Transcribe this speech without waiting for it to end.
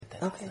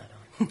Okay.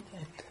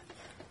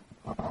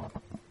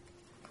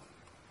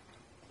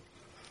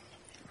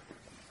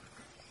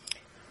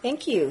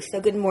 Thank you.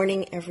 So good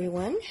morning,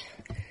 everyone.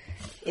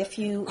 If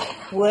you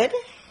would,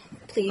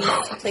 please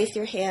place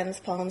your hands,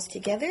 palms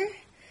together,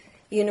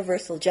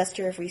 universal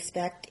gesture of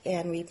respect,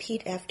 and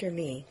repeat after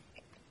me.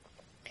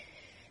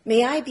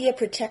 May I be a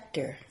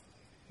protector.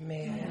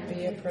 May I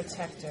be a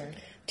protector.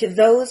 To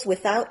those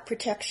without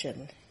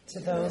protection.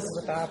 To those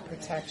without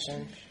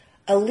protection.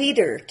 A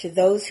leader to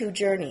those who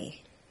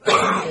journey. A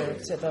leader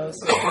to those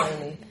who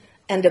journey.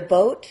 And a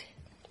boat.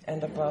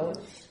 And a boat.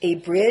 A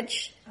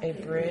bridge. A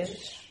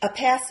bridge. A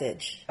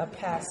passage. A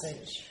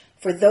passage.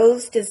 For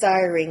those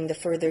desiring the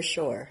further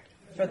shore.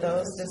 For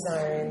those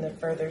desiring the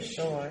further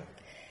shore.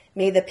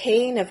 May the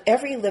pain of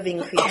every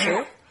living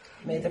creature.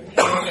 May the pain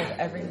of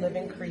every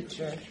living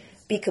creature.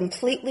 Be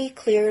completely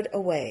cleared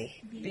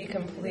away. Be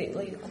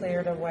completely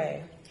cleared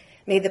away.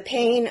 May the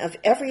pain of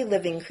every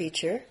living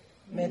creature.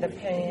 May the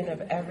pain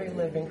of every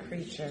living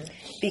creature.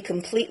 Be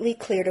completely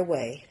cleared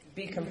away.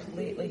 Be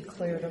completely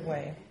cleared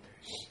away.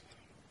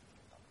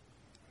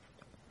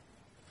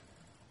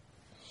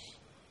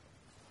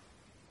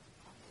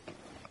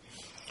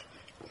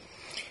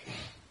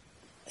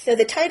 So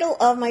the title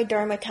of my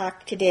Dharma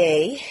talk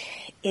today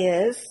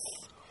is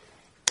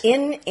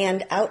In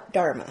and Out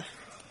Dharma.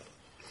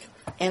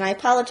 And I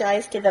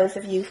apologize to those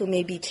of you who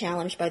may be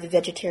challenged by the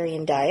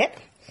vegetarian diet.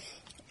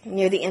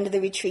 Near the end of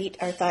the retreat,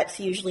 our thoughts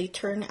usually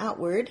turn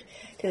outward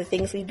to the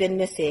things we've been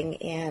missing.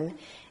 And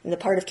in the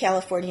part of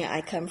California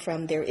I come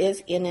from, there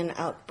is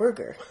In-N-Out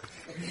Burger,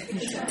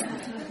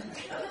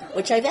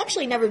 which I've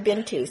actually never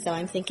been to, so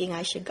I'm thinking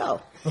I should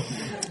go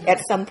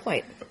at some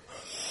point.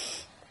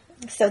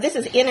 So this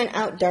is In and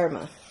Out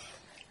Dharma.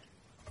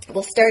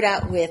 We'll start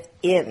out with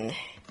in.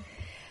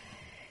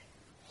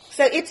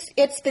 So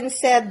it's been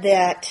said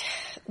that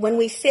when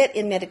we sit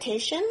in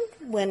meditation,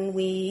 when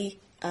we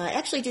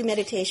actually do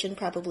meditation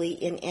probably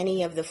in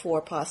any of the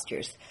four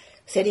postures,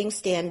 sitting,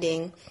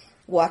 standing,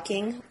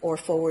 walking, or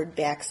forward,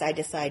 back,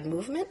 side-to-side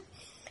movement,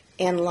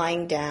 and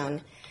lying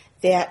down,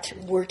 that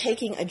we're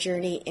taking a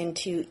journey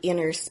into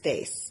inner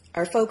space.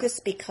 Our focus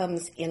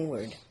becomes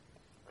inward.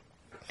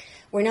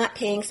 We're not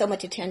paying so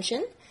much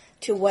attention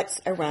to what's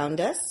around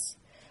us.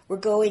 We're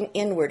going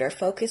inward. Our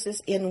focus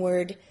is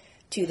inward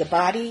to the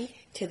body,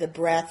 to the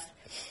breath,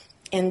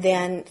 and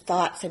then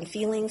thoughts and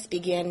feelings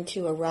begin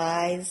to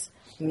arise,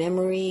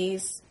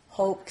 memories,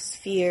 hopes,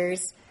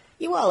 fears.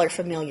 You all are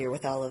familiar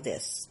with all of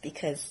this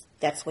because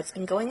that's what's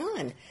been going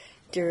on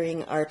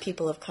during our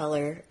People of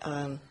Color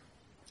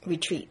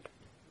retreat.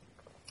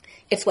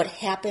 It's what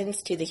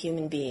happens to the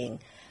human being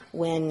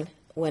when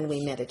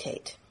we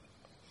meditate.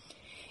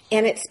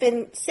 And it's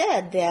been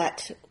said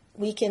that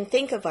we can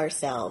think of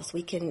ourselves,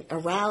 we can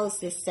arouse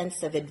this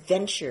sense of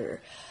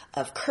adventure,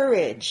 of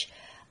courage,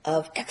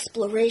 of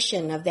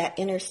exploration of that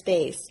inner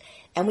space,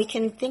 and we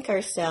can think of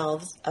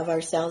ourselves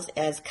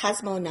as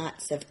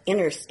cosmonauts of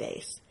inner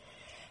space.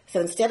 So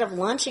instead of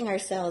launching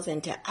ourselves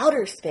into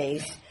outer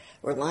space,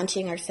 we're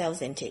launching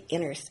ourselves into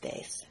inner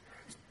space.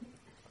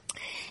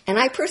 And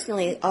I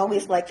personally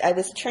always I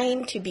was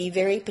trained to be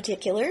very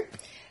particular.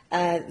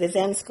 The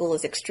Zen school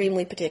is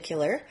extremely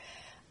particular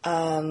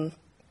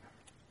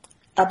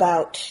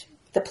about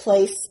the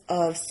place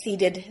of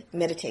seated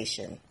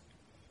meditation.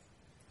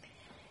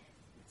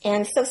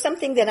 And so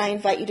something that I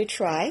invite you to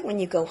try when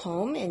you go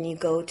home and you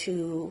go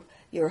to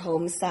your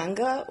home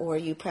sangha or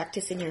you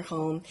practice in your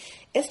home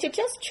is to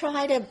just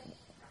try to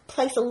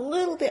place a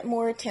little bit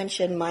more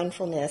attention,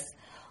 mindfulness,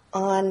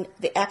 on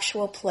the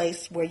actual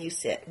place where you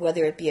sit,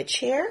 whether it be a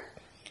chair,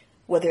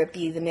 whether it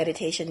be the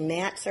meditation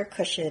mats or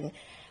cushion.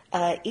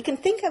 You can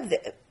think of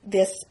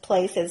this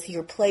place as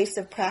your place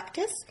of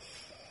practice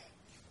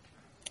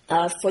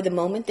for the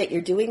moment that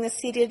you're doing the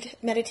seated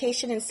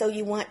meditation, and so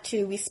you want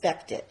to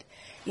respect it.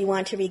 You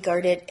want to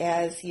regard it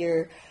as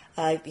your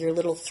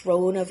little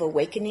throne of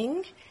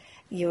awakening,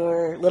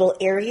 your little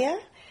area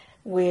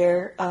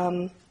where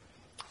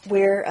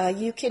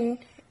you can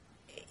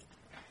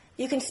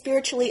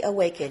spiritually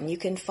awaken. You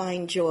can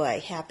find joy,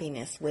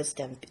 happiness,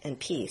 wisdom, and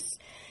peace.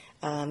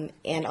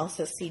 And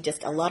also see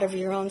just a lot of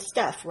your own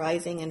stuff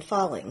rising and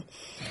falling.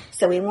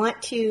 So we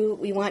want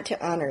to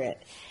honor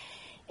it.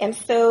 And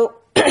so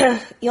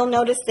you'll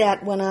notice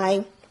that when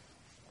I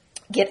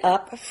get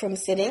up from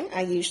sitting,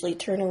 I usually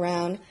turn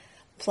around,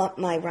 plump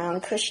my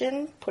round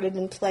cushion, put it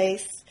in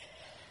place,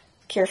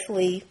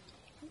 carefully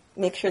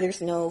make sure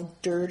there's no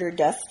dirt or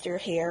dust or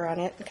hair on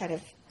it, and kind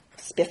of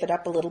spiff it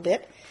up a little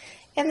bit.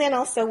 And then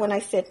also when I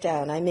sit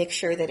down, I make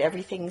sure that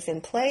everything's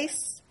in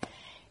place.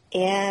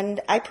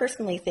 And I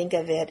personally think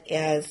of it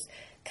as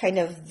kind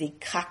of the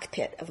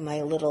cockpit of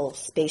my little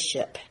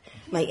spaceship,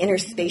 my inner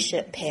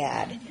spaceship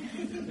pad.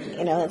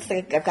 You know, it's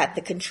like I've got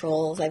the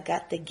controls, I've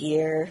got the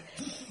gear.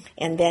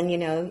 And then, you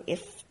know,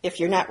 if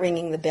you're not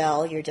ringing the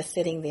bell, you're just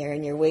sitting there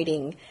and you're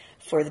waiting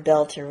for the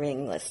bell to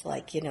ring. It's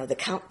like, you know, the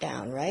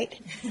countdown, right?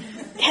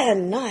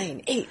 10,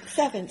 9, 8,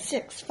 7,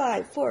 6,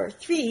 5, 4,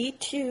 3,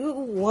 2,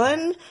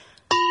 1,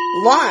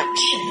 launch.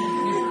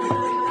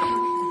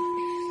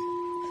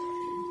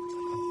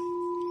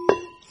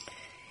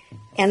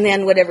 And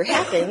then whatever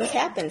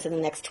happens in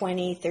the next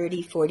 20,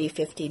 30, 40,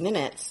 50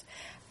 minutes.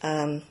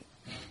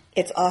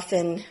 It's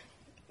often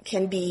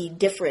can be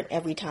different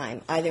every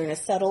time, either in a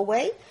subtle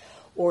way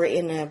or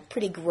in a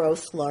pretty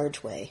gross,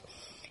 large way,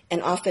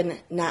 and often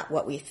not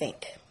what we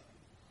think.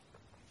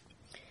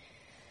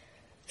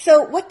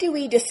 So what do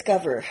we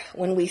discover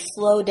when we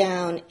slow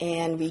down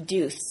and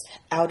reduce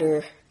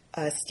outer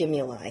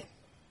stimuli?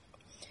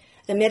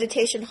 The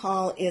meditation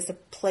hall is a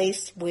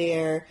place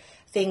where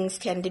things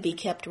tend to be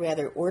kept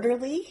rather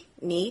orderly,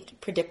 neat,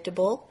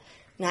 predictable,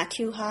 not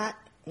too hot,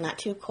 not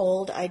too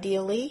cold,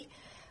 ideally,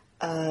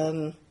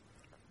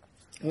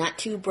 not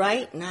too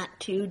bright, not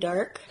too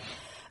dark,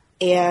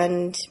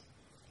 and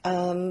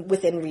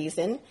within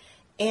reason.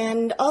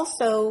 And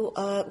also,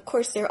 of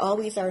course, there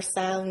always are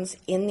sounds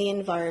in the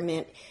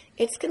environment.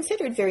 It's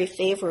considered very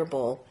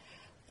favorable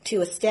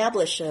to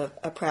establish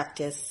a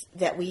practice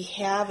that we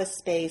have a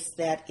space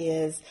that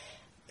is,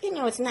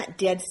 it's not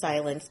dead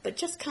silence, but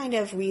just kind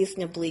of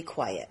reasonably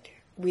quiet.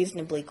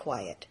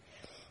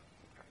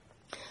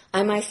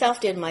 I myself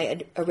did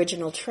my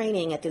original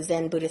training at the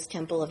Zen Buddhist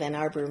Temple of Ann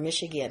Arbor,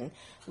 Michigan,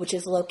 which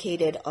is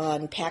located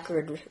on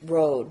Packard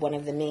Road, one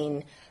of the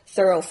main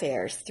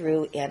thoroughfares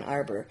through Ann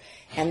Arbor.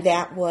 And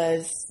that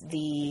was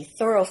the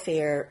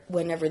thoroughfare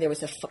whenever there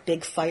was a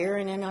big fire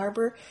in Ann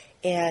Arbor,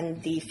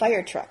 and the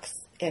fire trucks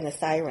and the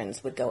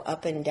sirens would go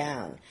up and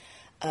down.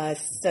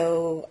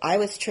 So I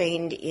was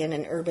trained in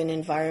an urban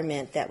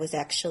environment that was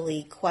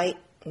actually quite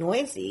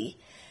noisy,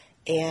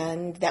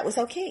 and that was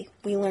okay.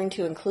 We learned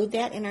to include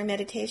that in our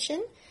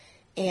meditation,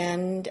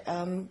 and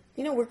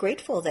we're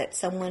grateful that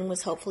someone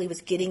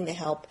was getting the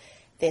help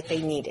that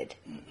they needed.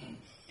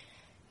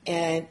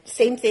 And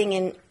same thing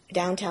in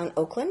downtown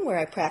Oakland, where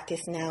I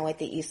practice now at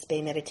the East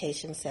Bay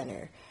Meditation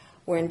Center.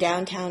 We're in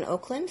downtown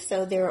Oakland,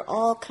 so there are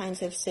all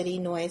kinds of city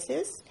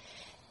noises,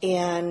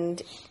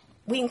 and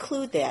we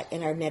include that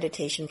in our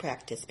meditation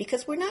practice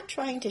because we're not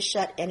trying to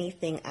shut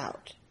anything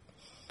out.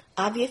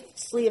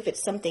 Obviously, if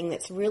it's something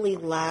that's really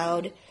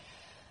loud,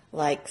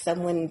 like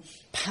someone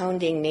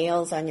pounding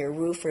nails on your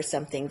roof or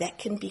something, that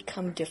can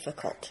become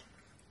difficult.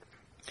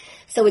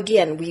 So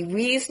again, we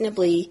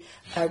reasonably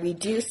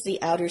reduce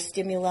the outer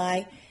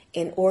stimuli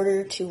in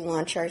order to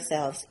launch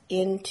ourselves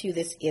into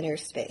this inner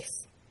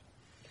space.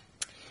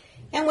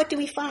 And what do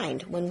we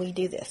find when we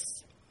do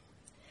this?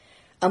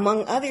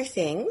 Among other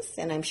things,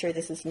 and I'm sure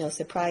this is no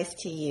surprise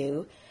to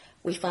you,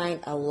 we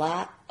find a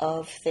lot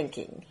of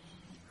thinking.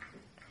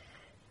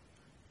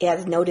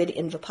 As noted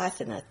in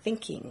Vipassana,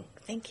 thinking,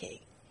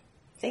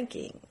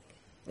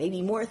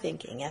 maybe more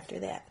thinking after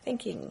that,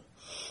 thinking.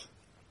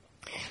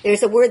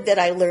 There's a word that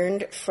I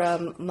learned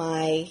from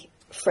my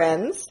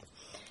friends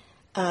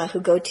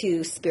who go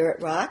to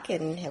Spirit Rock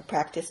and have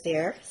practiced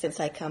there since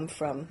I come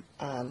from,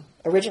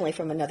 originally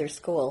from another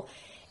school,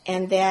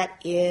 and that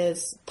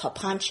is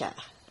papancha.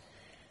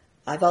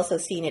 I've also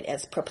seen it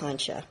as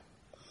prapancha,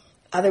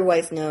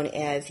 otherwise known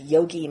as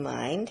yogi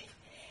mind.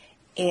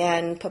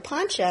 And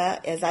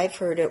papancha, as I've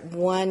heard it,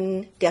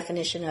 one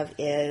definition of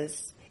it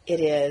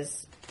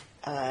is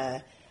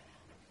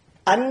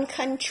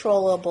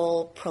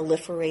uncontrollable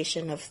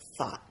proliferation of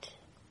thought.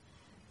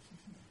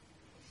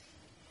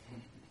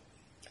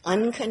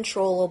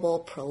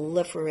 Uncontrollable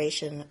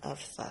proliferation of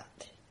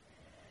thought.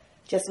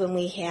 Just when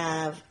we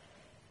have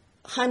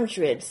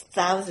hundreds,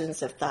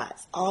 thousands of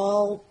thoughts,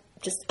 all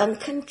just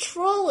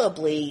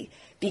uncontrollably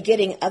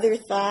begetting other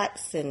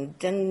thoughts and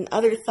then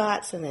other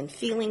thoughts and then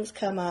feelings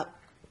come up.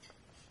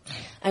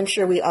 I'm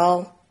sure we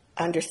all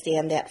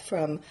understand that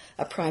from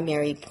a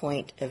primary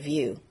point of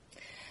view.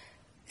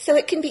 So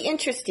it can be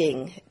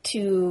interesting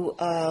to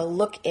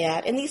look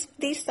at, and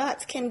these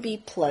thoughts can be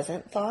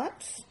pleasant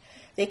thoughts,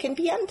 they can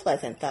be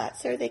unpleasant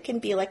thoughts, or they can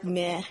be like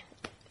meh,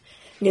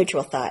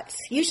 neutral thoughts.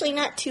 Usually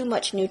not too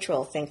much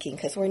neutral thinking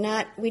because we're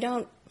not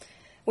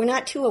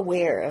too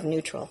aware of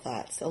neutral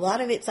thoughts. A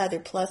lot of it's either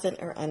pleasant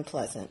or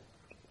unpleasant.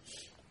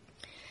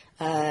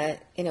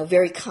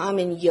 Very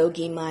common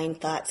yogi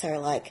mind thoughts are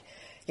like,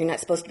 you're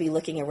not supposed to be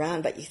looking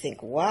around, but you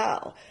think,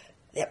 wow,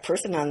 that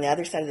person on the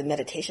other side of the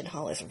meditation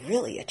hall is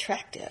really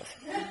attractive.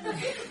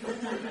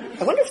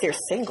 I wonder if they're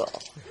single.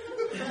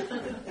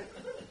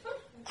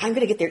 I'm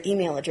going to get their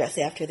email address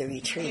after the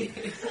retreat.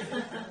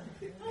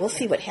 We'll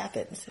see what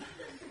happens.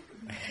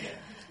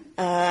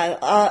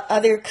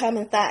 Other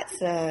common thoughts,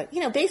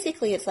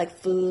 basically it's like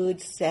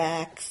food,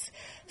 sex,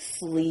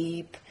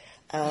 sleep,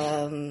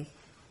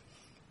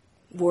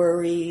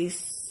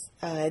 worries.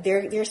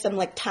 There's some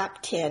like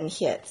top 10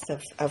 hits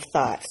of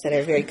thoughts that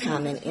are very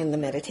common in the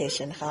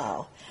meditation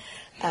hall.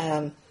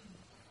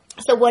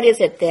 So what is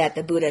it that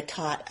the Buddha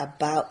taught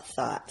about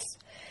thoughts?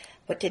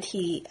 What did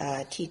he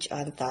teach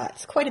on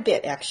thoughts? Quite a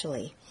bit,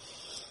 actually.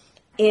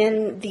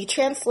 In the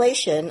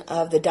translation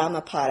of the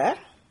Dhammapada,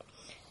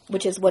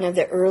 which is one of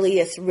the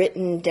earliest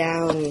written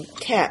down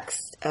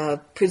texts,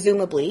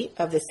 presumably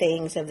of the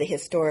sayings of the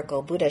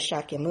historical Buddha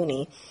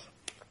Shakyamuni,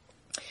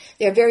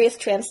 there are various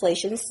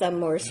translations, some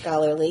more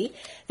scholarly.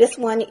 This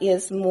one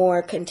is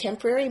more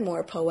contemporary,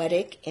 more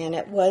poetic, and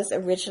it was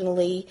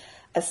originally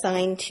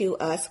assigned to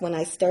us when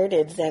I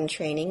started Zen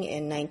training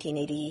in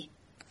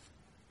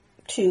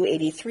 1982,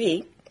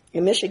 83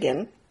 in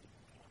Michigan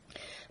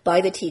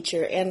by the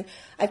teacher, and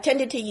I've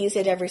tended to use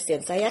it ever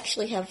since. I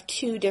actually have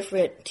two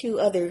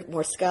other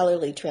more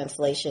scholarly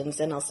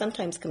translations, and I'll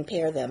sometimes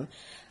compare them.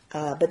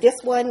 But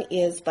this one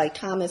is by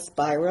Thomas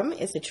Byram,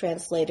 is the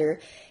translator.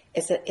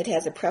 It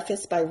has a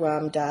preface by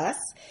Ram Dass.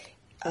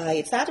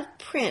 It's out of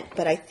print,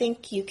 but I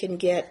think you can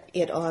get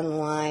it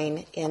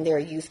online, and there are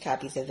used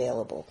copies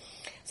available.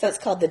 So it's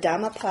called the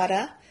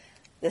Dhammapada,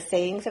 the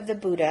Sayings of the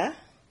Buddha.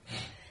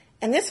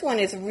 And this one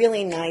is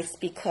really nice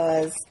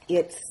because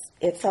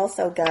it's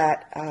also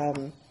got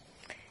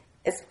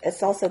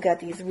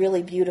these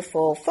really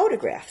beautiful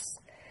photographs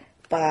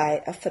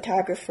by a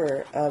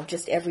photographer of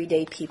just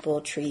everyday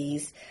people,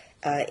 trees,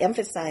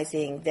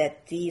 emphasizing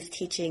that these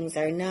teachings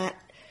are not.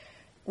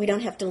 We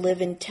don't have to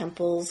live in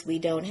temples. We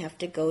don't have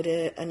to go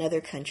to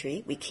another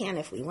country. We can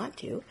if we want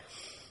to.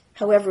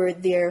 However,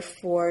 they're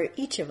for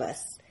each of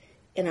us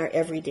in our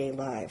everyday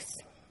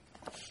lives.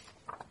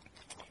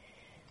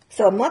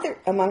 So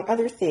among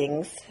other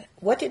things,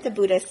 what did the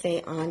Buddha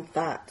say on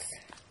thoughts?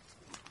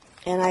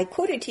 And I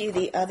quoted to you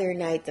the other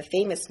night the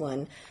famous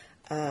one,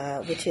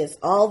 which is,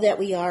 all that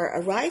we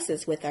are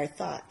arises with our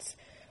thoughts.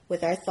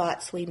 With our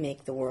thoughts we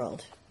make the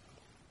world.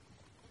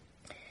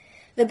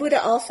 The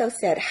Buddha also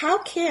said, how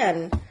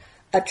can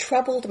a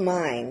troubled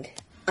mind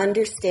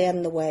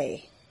understand the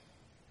way?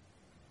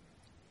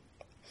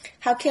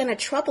 How can a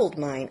troubled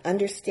mind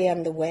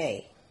understand the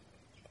way?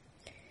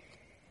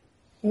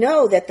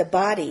 Know that the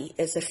body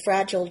is a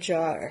fragile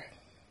jar,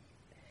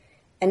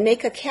 and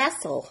make a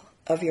castle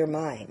of your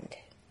mind.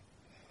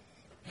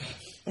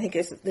 I think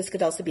this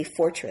could also be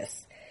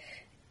fortress.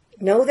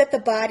 Know that the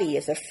body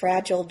is a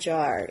fragile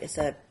jar, is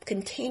a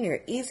container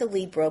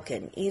easily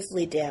broken,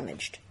 easily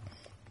damaged.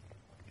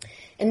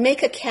 And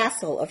make a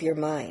castle of your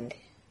mind.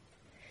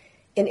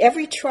 In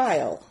every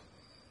trial,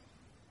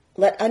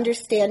 let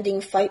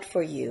understanding fight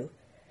for you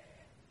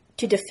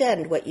to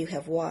defend what you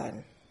have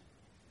won.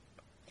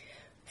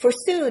 For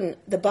soon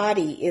the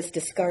body is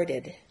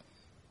discarded.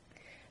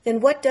 Then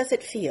what does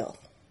it feel?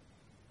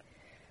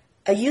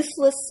 A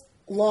useless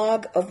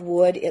log of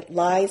wood, it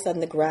lies on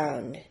the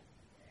ground.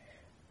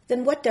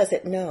 Then what does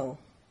it know?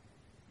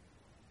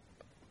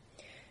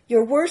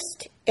 Your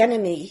worst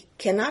enemy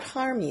cannot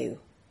harm you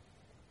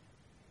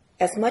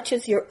as much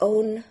as your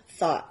own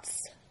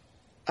thoughts,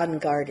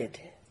 unguarded.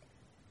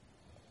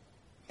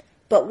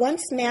 But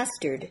once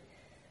mastered,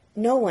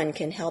 no one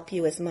can help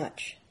you as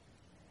much,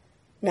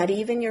 not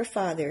even your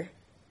father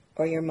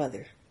or your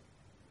mother.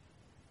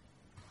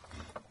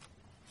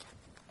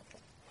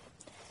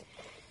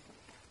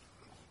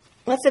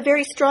 That's a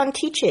very strong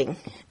teaching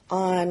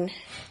on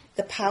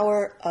the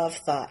power of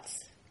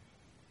thoughts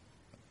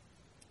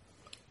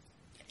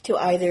to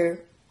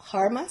either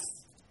harm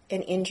us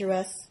and injure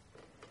us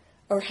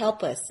or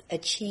help us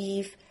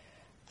achieve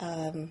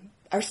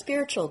our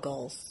spiritual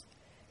goals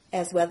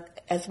as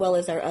well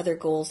as our other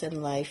goals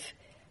in life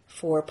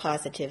for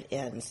positive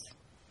ends.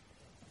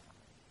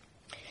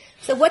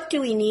 So what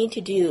do we need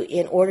to do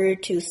in order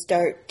to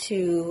start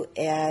to,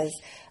 as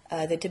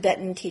the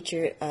Tibetan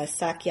teacher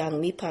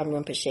Sakyong Mipam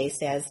Rinpoche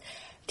says,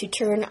 to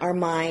turn our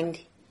mind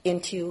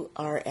into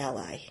our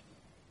ally?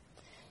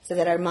 So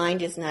that our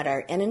mind is not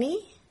our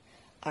enemy,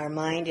 our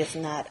mind is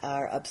not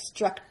our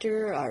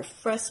obstructor, our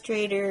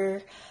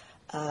frustrator,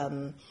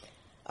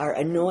 our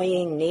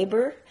annoying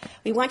neighbor.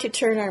 We want to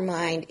turn our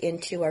mind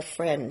into our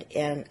friend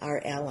and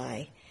our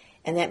ally.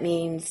 And that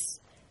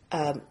means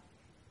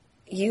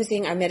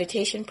using our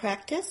meditation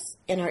practice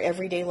in our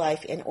everyday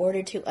life in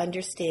order to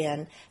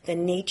understand the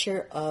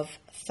nature of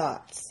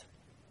thoughts.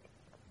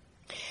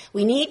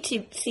 We need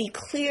to see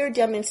clear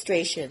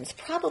demonstrations,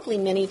 probably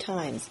many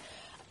times,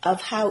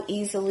 of how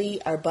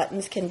easily our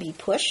buttons can be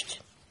pushed.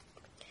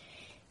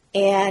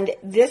 And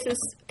this is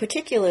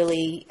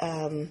particularly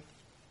done,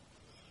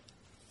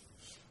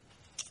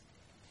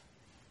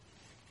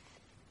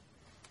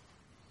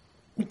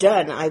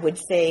 I would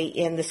say,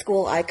 in the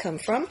school I come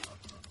from,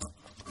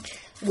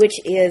 which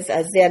is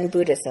Zen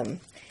Buddhism.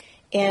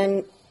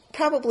 And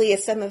probably,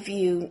 as some of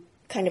you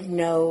kind of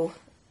know,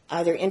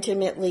 either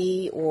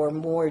intimately or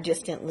more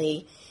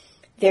distantly,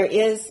 there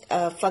is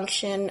a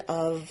function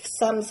of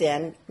some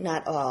Zen,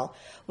 not all,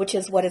 which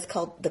is what is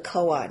called the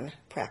koan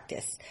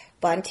practice.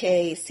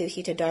 Bhante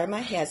Suhita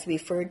Dharma has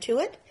referred to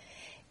it,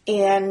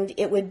 and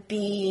it would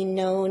be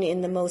known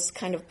in the most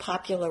kind of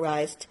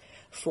popularized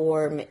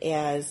form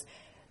as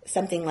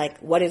something like,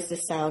 what is the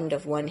sound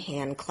of one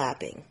hand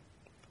clapping?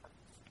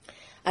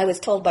 I was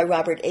told by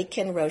Robert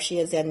Aitken Roshi,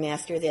 a Zen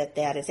master,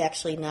 that is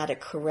actually not a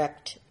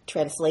correct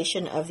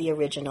translation of the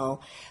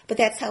original, but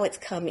that's how it's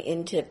come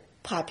into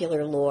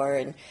popular lore,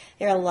 and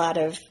there are a lot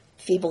of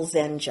feeble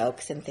Zen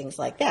jokes and things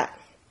like that.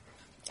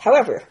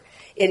 However,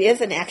 it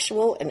is an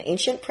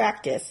ancient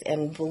practice,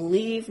 and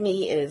believe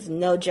me, it is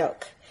no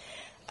joke.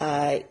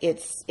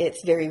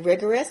 It's very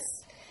rigorous,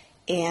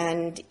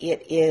 and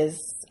it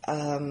is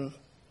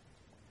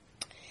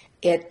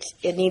It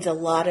needs a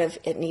lot of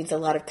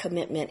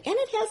commitment, and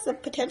it has the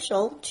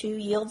potential to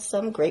yield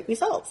some great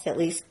results, at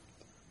least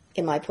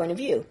in my point of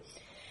view.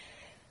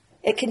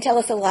 It can tell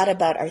us a lot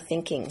about our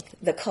thinking,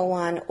 the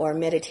koan or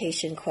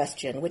meditation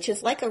question, which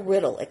is like a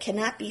riddle. It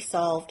cannot be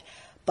solved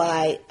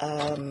by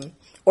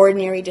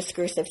ordinary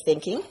discursive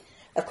thinking.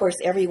 Of course,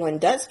 everyone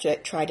does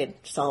try to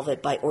solve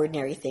it by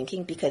ordinary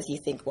thinking because you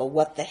think, well,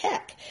 what the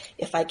heck?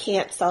 If I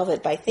can't solve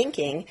it by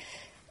thinking,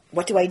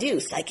 what do I do?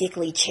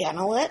 Psychically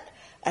channel it?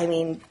 I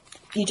mean,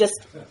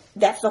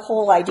 that's the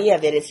whole idea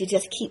of it, is you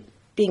just keep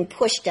being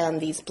pushed down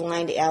these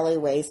blind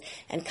alleyways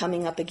and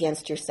coming up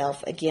against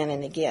yourself again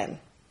and again.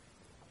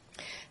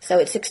 So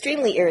it's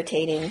extremely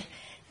irritating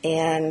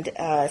and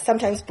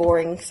sometimes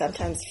boring,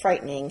 sometimes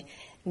frightening,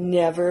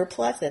 never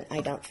pleasant,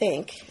 I don't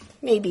think.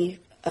 Maybe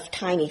a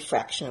tiny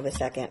fraction of a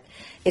second.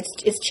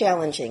 It's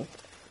challenging.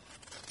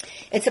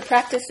 It's a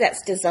practice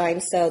that's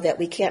designed so that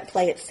we can't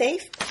play it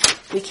safe.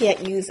 We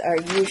can't use our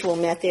usual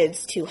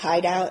methods to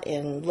hide out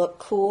and look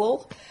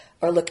cool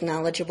or look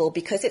knowledgeable,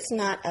 because it's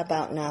not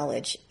about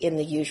knowledge in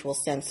the usual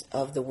sense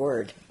of the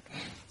word.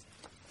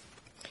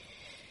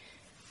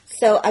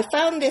 So I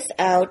found this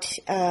out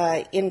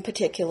in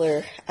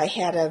particular. I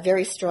had a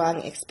very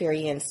strong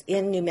experience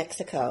in New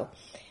Mexico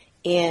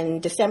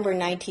in December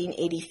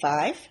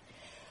 1985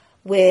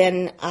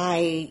 when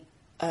I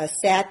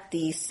sat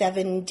the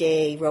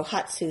 7-day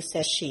Rohatsu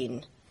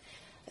Sesshin.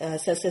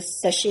 So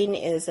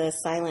Sesshin is a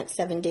silent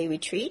 7-day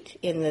retreat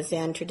in the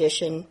Zen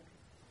tradition,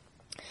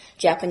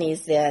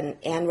 Japanese Zen,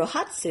 and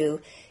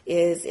Rohatsu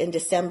is in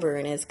December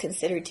and is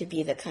considered to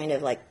be the kind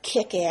of like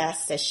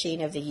kick-ass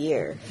Sesshin of the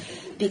year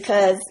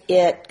because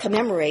it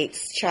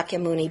commemorates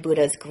Shakyamuni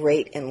Buddha's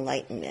great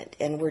enlightenment,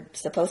 and we're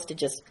supposed to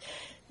just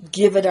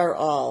give it our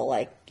all.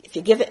 Like, if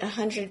you give it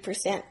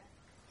 100%,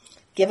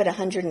 give it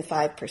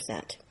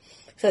 105%.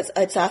 So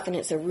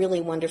it's a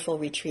really wonderful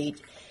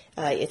retreat.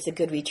 It's a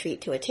good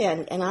retreat to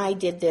attend, and I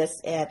did this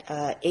at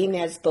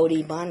Ames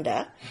Bodhi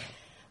Banda,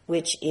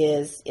 which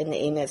is in the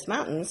Ames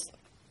Mountains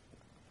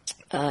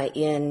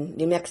in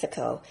New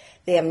Mexico.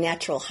 They have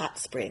natural hot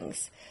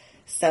springs.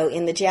 So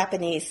in the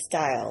Japanese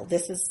style,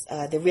 this is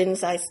the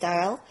Rinzai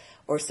style,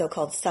 or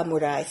so-called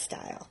samurai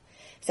style.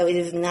 So it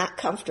is not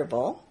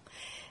comfortable,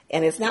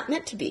 and it's not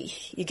meant to be.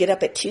 You get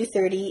up at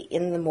 2:30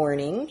 in the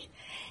morning,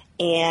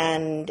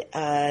 and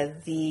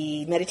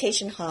the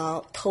meditation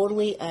hall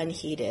totally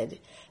unheated.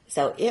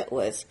 So it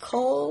was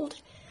cold.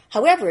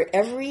 However,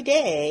 every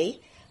day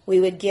we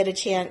would get a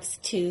chance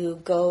to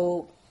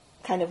go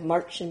kind of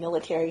march in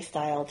military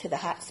style to the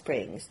hot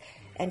springs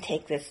and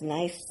take this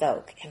nice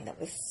soak. And that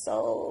was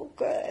so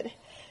good. It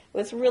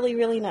was really,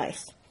 really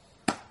nice.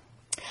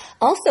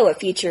 Also a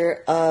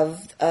feature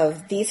of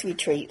these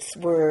retreats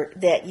were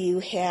that you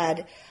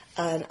had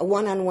a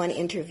one-on-one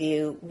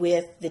interview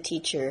with the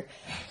teacher,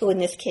 who in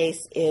this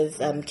case is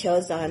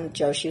Kyozan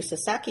Joshu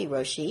Sasaki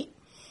Roshi.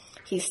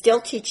 He's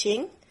still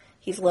teaching.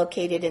 He's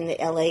located in the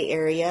LA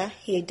area.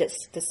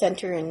 The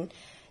center in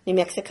New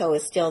Mexico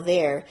is still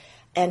there,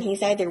 and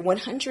he's either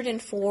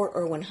 104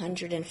 or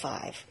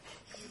 105.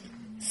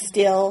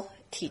 Still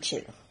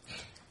teaching.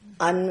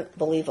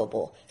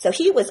 Unbelievable. So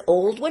he was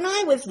old when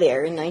I was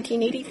there in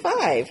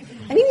 1985.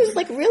 And he was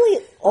like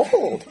really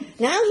old.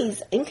 Now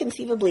he's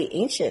inconceivably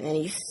ancient, and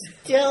he's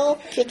still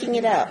kicking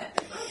it up.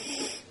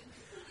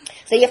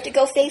 So you have to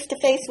go face to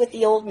face with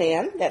the old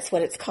man. That's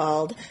what it's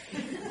called.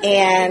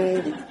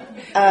 And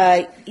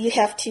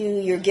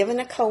you're given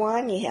a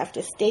koan. You have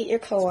to state your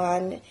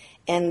koan.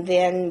 And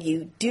then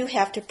you do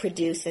have to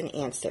produce an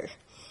answer.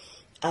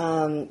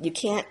 You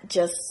can't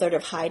just sort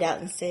of hide out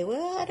and say,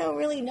 well, I don't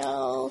really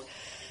know.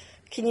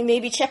 Can you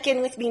maybe check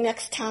in with me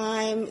next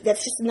time?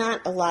 That's just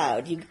not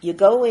allowed. You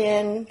go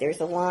in, there's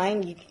a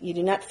line, you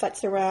do not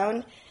futz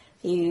around.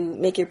 You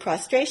make your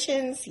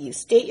prostrations, you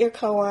state your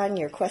koan,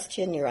 your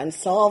question, your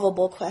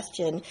unsolvable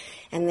question,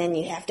 and then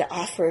you have to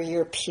offer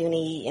your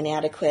puny,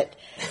 inadequate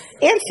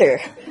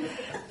answer.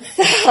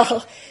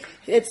 So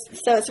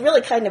it's really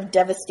kind of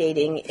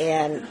devastating,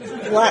 and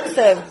lots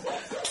of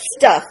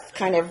stuff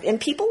kind of, and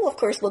people of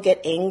course will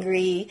get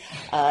angry,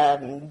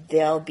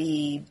 they'll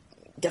be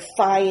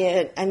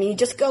defiant. I mean, you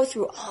just go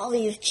through all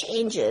these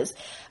changes,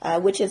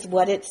 which is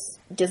what it's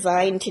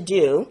designed to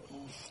do.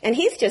 And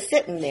he's just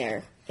sitting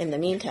there in the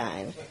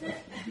meantime,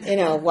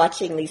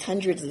 watching these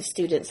hundreds of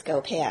students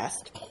go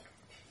past.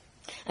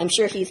 I'm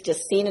sure he's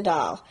just seen it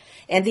all.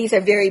 And these are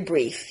very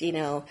brief,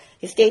 You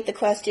state the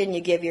question,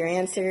 you give your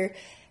answer.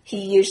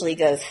 He usually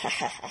goes, ha,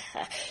 ha, ha,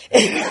 ha.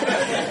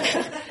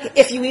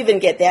 If you even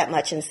get that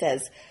much, and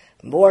says,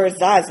 more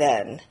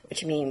zazen,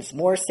 which means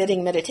more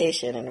sitting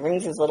meditation, and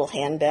rings his little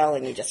handbell,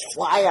 and you just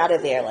fly out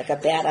of there like a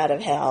bat out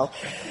of hell,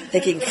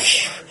 thinking,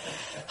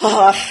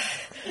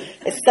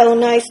 it's so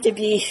nice to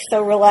be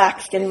so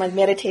relaxed in my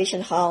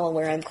meditation hall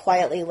where I'm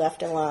quietly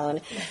left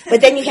alone.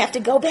 But then you have to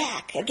go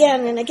back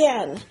again and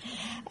again.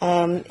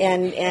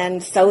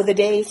 And so the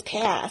days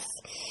pass.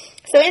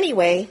 So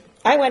anyway,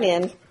 I went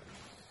in,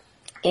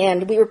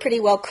 and we were pretty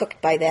well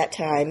cooked by that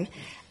time.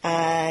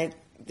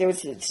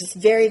 it's just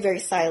very, very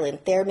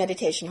silent. Their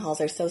meditation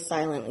halls are so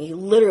silent, you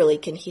literally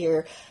can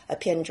hear a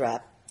pin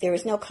drop. There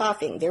is no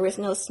coughing. There is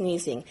no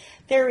sneezing.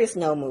 There is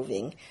no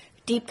moving.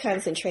 Deep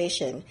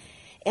concentration.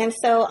 And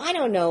so I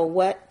don't know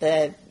what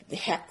the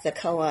heck the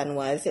koan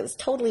was. It was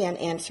totally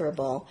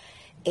unanswerable.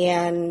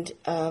 And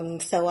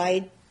so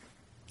I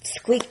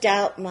squeaked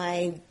out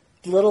my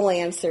little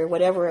answer,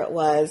 whatever it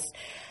was.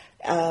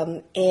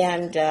 And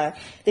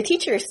the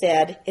teacher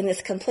said, in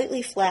this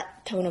completely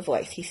flat tone of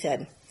voice, he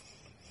said,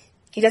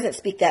 he doesn't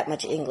speak that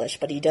much English,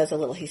 but he does a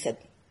little, he said,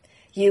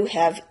 "You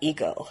have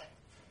ego."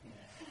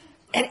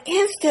 And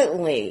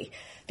instantly,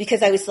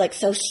 because I was like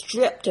so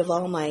stripped of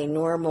all my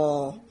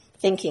normal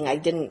thinking,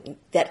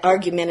 that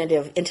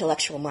argumentative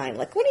intellectual mind,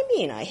 like, what do you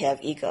mean I have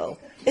ego?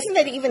 Isn't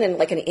that even in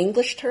like an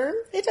English term?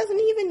 It doesn't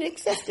even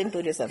exist in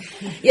Buddhism.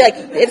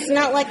 It's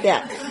not like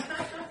that.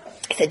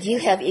 I said, "You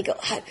have ego."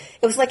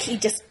 It was like he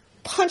just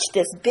punched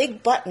this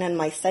big button on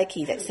my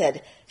psyche that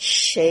said,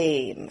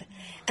 shame.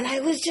 And I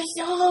was just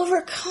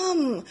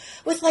overcome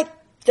with like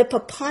the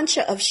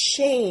papancha of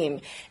shame,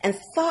 and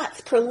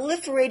thoughts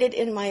proliferated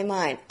in my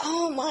mind.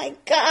 Oh my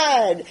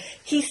God,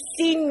 he's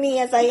seen me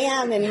as I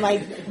am in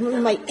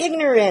my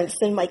ignorance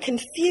and my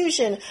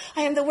confusion.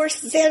 I am the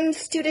worst Zen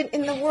student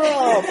in the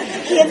world.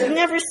 He has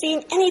never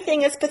seen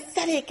anything as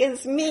pathetic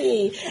as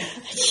me.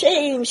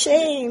 Shame,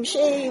 shame,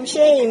 shame,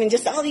 shame, and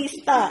just all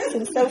these thoughts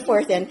and so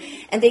forth. And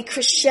they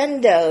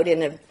crescendoed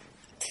in a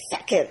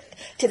second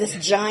to this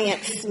giant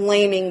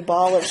flaming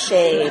ball of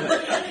shame.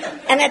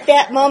 And at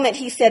that moment,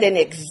 he said in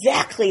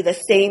exactly the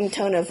same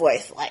tone of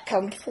voice, like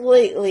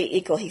completely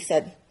equal, he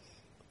said,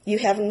 "You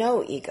have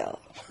no ego."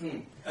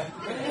 And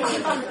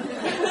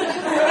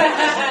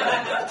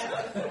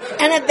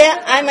at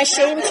that, I'm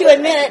ashamed to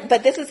admit it,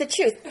 but this is the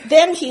truth.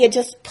 Then he had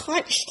just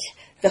punched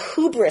the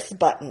hubris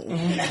button,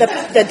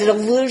 the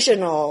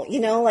delusional,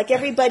 like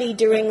everybody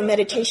during a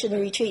meditation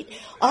retreat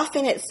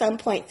often at some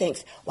point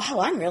thinks, wow,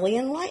 I'm really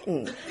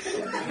enlightened.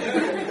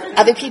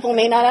 Other people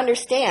may not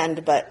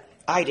understand, but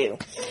I do.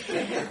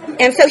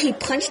 And so he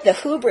punched the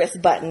hubris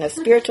button of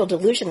spiritual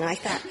delusion, and I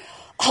thought,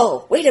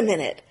 oh, wait a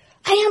minute,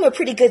 I am a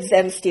pretty good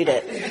Zen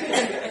student.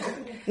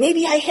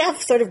 Maybe I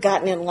have sort of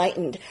gotten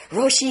enlightened.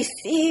 Roshi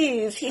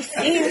sees. He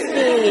sees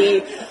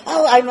me.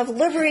 Oh, I'm a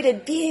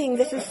liberated being.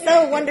 This is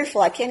so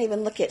wonderful. I can't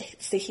even look at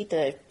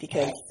Sujita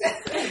because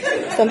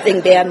something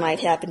bad might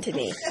happen to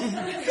me.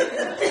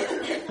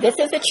 This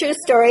is a true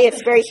story.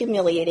 It's very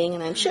humiliating,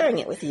 and I'm sharing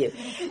it with you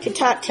to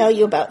tell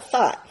you about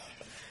thought.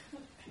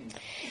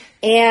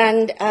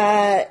 And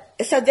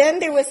so then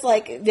there was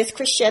like this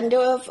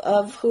crescendo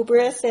of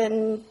hubris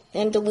and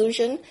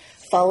delusion,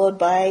 followed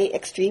by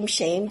extreme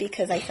shame,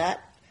 because I thought,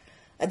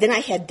 then I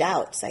had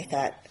doubts. I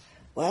thought,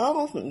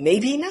 well,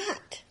 maybe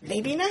not.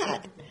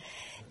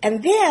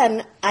 And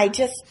then I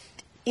just,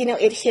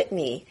 it hit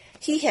me.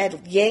 He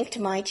had yanked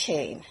my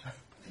chain.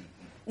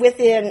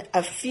 Within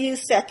a few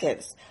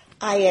seconds,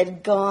 I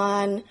had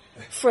gone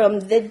from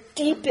the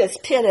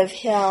deepest pit of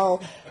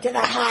hell to the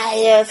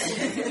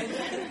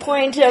highest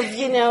point of,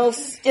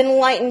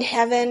 enlightened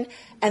heaven.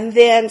 And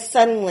then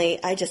suddenly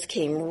I just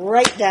came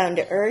right down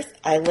to earth.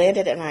 I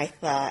landed and I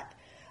thought,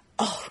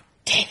 oh,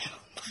 damn.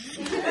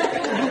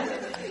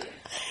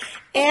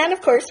 And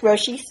of course,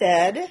 Roshi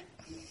said,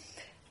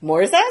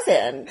 more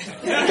zazen.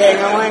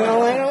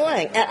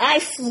 Dang-a-lang-a-lang-a-lang. And I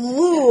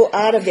flew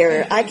out of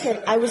there.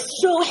 I was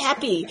so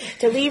happy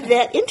to leave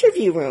that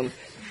interview room.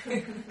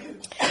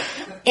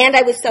 And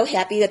I was so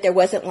happy that there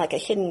wasn't like a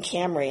hidden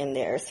camera in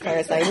there as far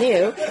as I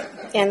knew,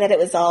 and that it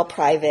was all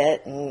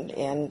private,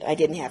 and I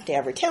didn't have to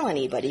ever tell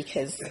anybody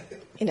because,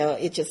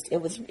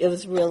 it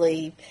was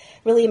really,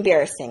 really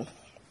embarrassing.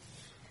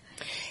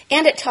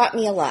 And it taught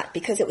me a lot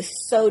because it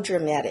was so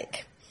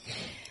dramatic.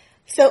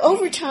 So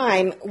over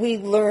time, we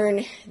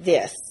learn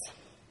this,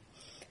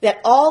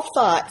 that all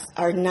thoughts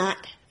are not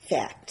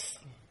facts.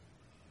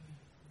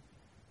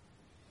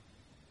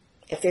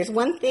 If there's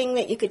one thing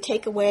that you could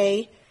take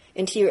away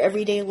into your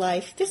everyday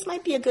life, this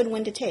might be a good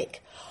one to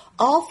take.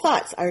 All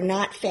thoughts are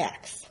not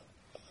facts.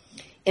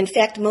 In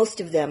fact, most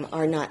of them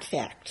are not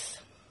facts.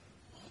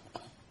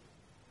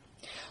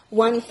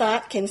 One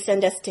thought can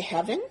send us to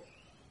heaven.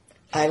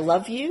 I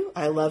love you,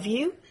 I love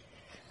you.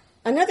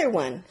 Another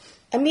one,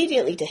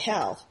 immediately to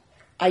hell.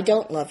 I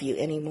don't love you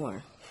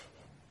anymore.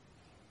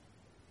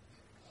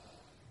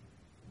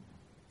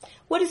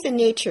 What is the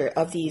nature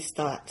of these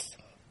thoughts?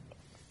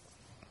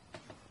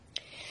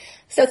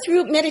 So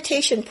through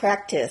meditation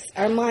practice,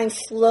 our mind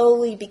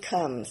slowly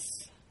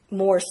becomes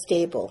more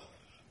stable,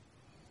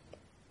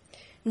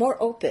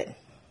 more open,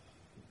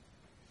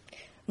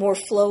 more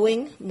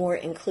flowing, more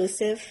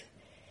inclusive,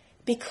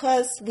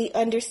 because we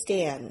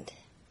understand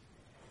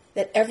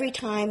that every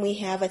time we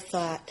have a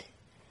thought,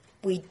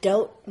 we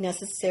don't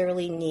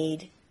necessarily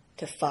need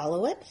to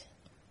follow it.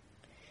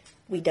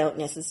 We don't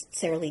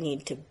necessarily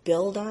need to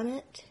build on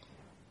it.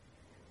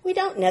 We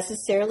don't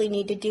necessarily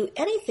need to do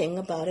anything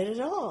about it at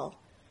all,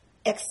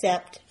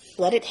 except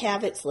let it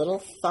have its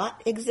little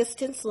thought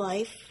existence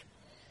life,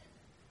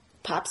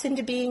 pops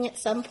into being at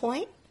some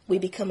point, we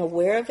become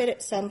aware of it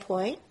at some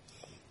point,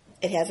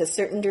 It has a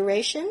certain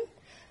duration.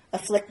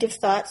 Afflictive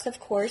thoughts, of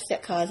course,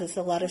 that causes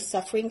a lot of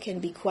suffering can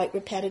be quite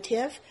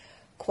repetitive,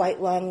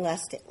 quite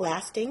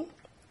long-lasting.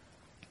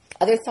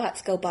 Other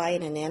thoughts go by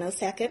in a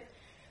nanosecond.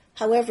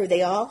 However,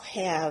 they all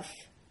have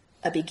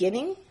a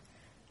beginning,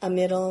 a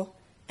middle,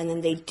 and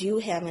then they do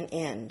have an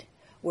end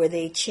where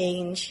they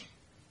change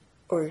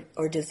or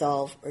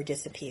dissolve or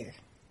disappear.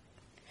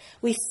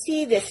 We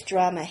see this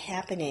drama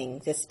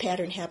happening, this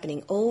pattern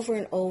happening over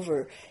and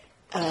over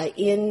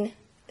in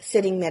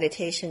sitting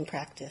meditation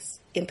practice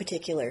in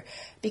particular.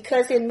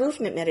 Because in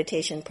movement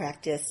meditation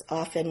practice,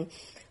 often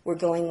we're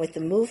going with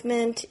the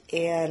movement,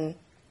 and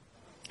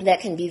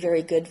that can be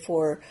very good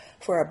for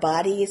our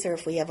bodies or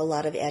if we have a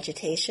lot of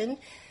agitation.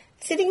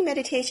 Sitting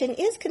meditation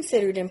is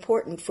considered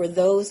important for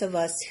those of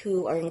us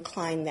who are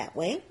inclined that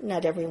way.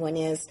 Not everyone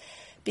is,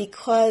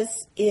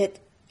 because it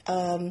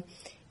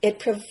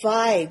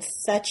provides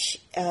such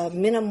a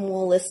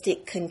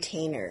minimalistic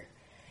container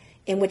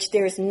in which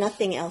there is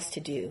nothing else to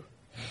do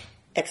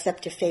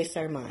except to face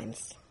our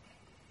minds.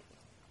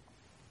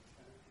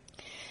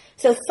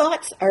 So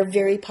thoughts are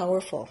very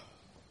powerful.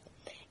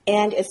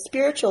 And as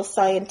spiritual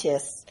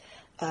scientists,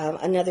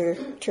 another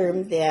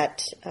term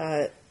that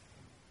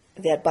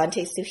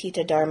Bhante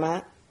Suhita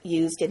Dharma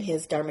used in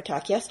his Dharma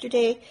talk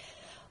yesterday,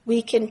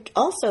 we can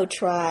also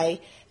try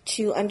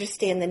to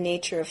understand the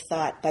nature of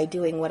thought by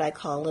doing what I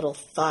call little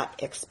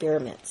thought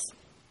experiments.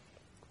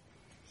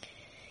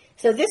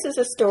 So this is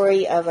a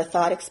story of a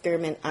thought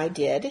experiment I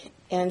did,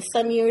 and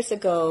some years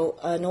ago,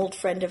 an old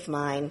friend of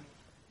mine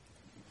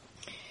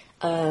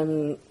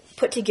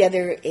put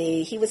together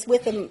he was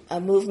with a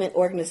movement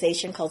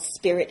organization called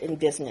Spirit in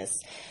Business,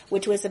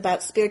 which was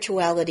about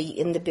spirituality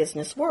in the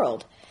business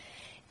world.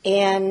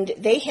 And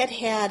they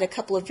had a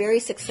couple of very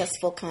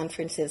successful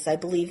conferences, I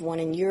believe one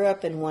in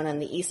Europe and one on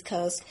the East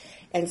Coast,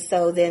 and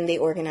so then they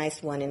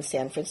organized one in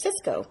San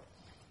Francisco.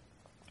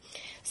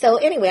 So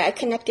anyway, I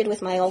connected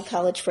with my old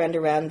college friend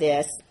around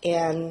this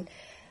and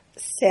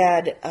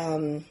said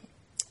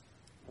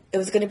it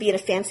was going to be in a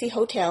fancy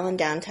hotel in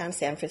downtown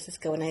San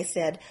Francisco, and I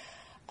said,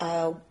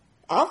 I'll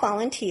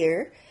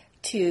volunteer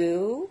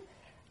to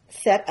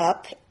set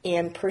up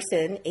in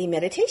person a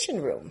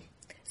meditation room.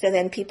 So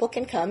then people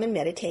can come and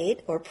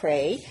meditate or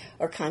pray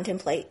or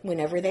contemplate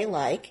whenever they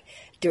like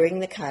during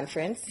the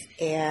conference.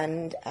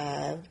 And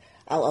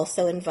I'll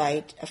also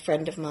invite a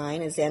friend of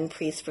mine, a Zen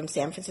priest from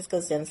San Francisco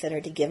Zen Center,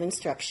 to give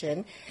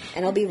instruction, and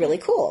it'll be really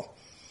cool.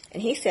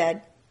 And he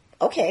said,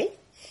 okay.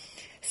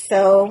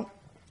 So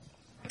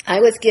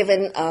I was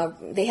given,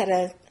 they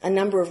had a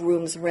number of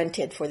rooms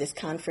rented for this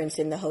conference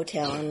in the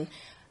hotel, and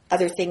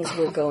other things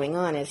were going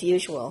on as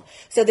usual.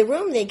 So the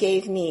room they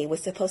gave me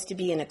was supposed to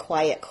be in a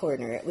quiet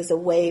corner. It was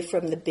away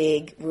from the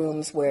big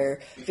rooms where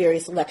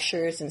various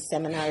lectures and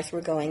seminars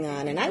were going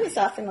on. And I was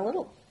off in a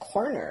little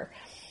corner,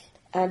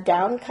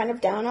 down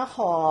a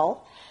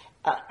hall,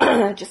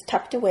 just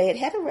tucked away. It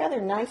had a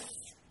rather nice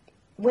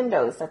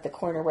windows at the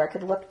corner where I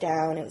could look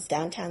down. It was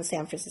downtown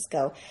San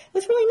Francisco. It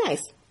was really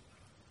nice.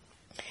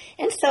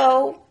 And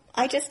so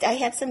I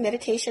had some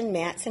meditation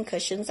mats and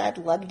cushions I'd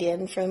lugged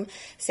in from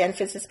San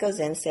Francisco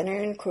Zen Center,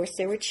 and of course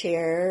there were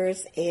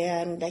chairs,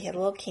 and I had a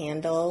little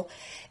candle,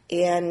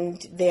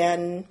 and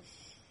then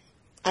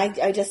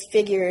I just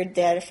figured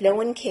that if no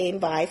one came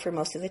by for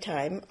most of the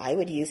time, I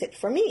would use it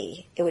for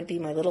me. It would be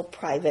my little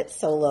private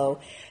solo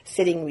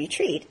sitting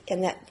retreat,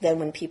 and that then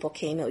when people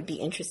came, it would be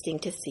interesting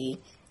to see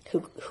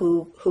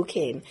who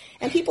came.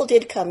 And people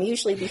did come,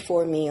 usually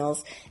before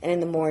meals, and in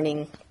the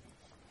morning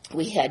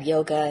we had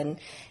yoga,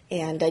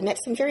 and I met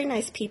some very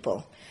nice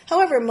people.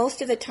 However,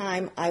 most of the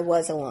time I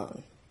was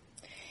alone.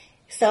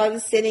 So I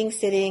was sitting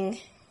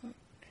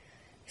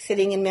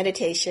in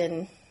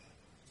meditation,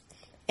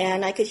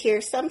 and I could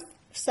hear some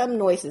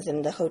noises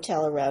in the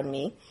hotel around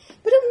me,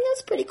 but it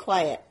was pretty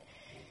quiet.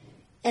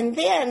 And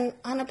then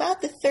on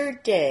about the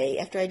third day,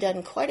 after I'd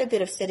done quite a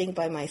bit of sitting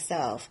by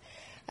myself,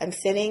 I'm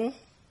sitting,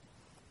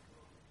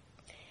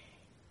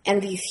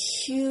 and these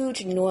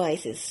huge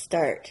noises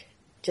start,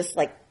 just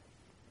like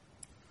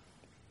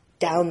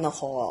down the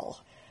hall,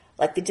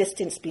 like the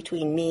distance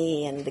between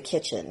me and the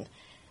kitchen,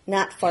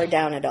 not far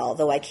down at all,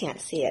 though I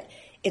can't see it.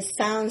 It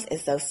sounds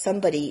as though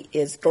somebody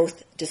is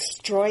both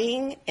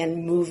destroying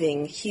and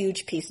moving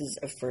huge pieces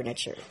of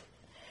furniture.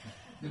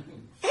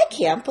 I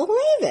can't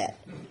believe it.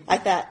 I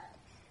thought,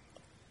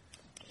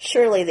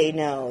 surely they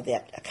know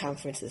that a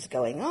conference is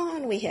going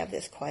on. We have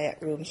this quiet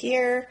room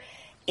here,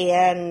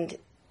 and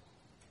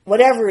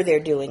whatever they're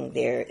doing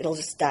there, it'll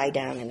just die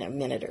down in a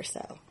minute or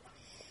so.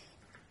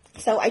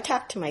 So I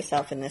talked to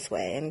myself in this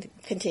way and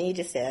continued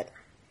to sit.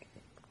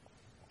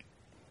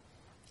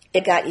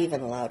 It got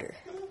even louder.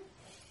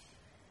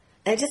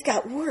 And it just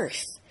got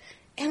worse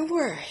and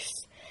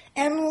worse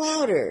and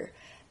louder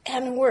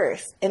and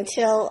worse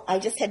until I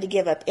just had to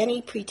give up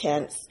any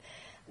pretense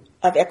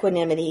of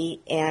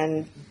equanimity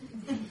and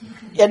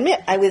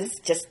admit I was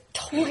just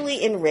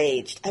totally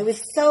enraged. I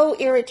was so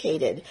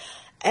irritated.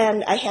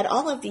 And I had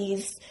all of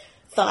these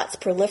thoughts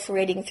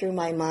proliferating through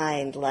my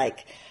mind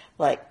like,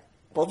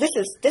 well, this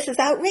is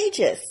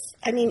outrageous.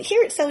 I mean,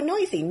 here it's so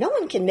noisy. No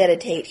one can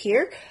meditate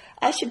here.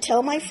 I should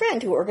tell my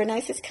friend who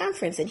organized this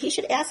conference, and he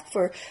should ask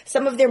for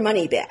some of their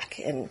money back,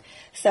 and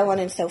so on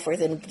and so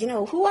forth. And,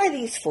 who are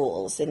these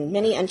fools? And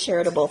many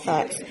uncharitable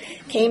thoughts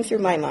came through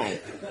my mind.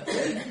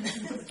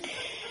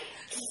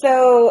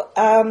 So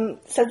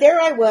there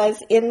I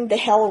was in the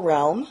hell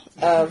realm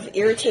of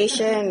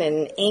irritation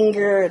and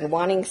anger and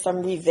wanting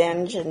some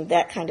revenge and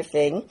that kind of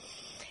thing.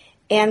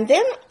 And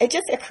then it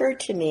just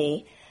occurred to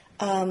me,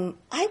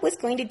 I was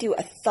going to do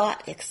a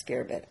thought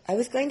experiment. I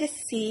was going to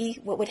see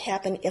what would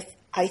happen if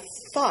I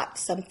thought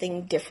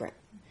something different.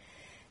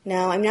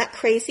 Now, I'm not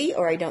crazy,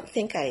 or I don't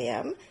think I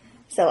am.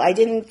 So I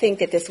didn't think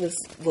that this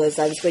was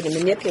I was going to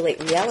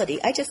manipulate reality.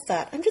 I just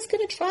thought, I'm just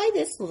going to try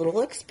this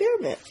little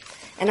experiment.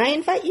 And I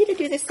invite you to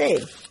do the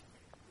same.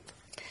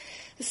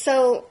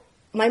 So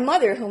my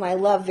mother, whom I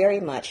love very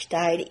much,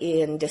 died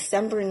in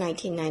December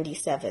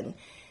 1997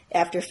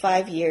 after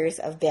 5 years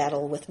of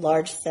battle with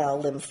large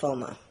cell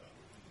lymphoma.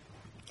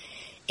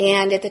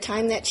 And at the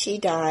time that she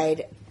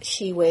died,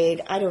 she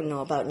weighed,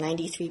 about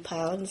 93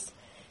 pounds.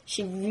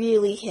 She'd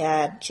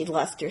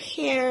lost her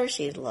hair,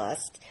 she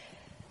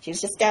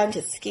was just down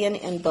to skin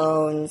and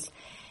bones.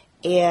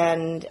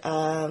 And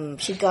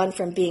she'd gone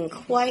from being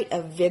quite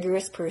a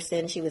vigorous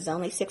person. She was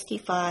only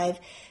 65.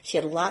 She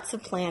had lots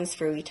of plans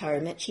for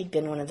retirement. She'd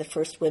been one of the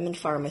first women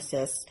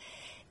pharmacists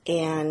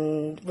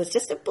and was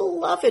just a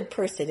beloved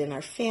person in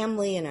our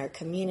family, in our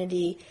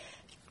community.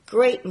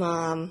 Great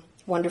mom,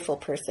 wonderful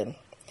person.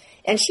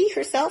 And she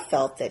herself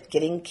felt that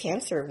getting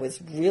cancer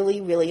was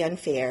really, really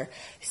unfair.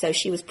 So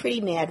she was pretty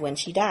mad when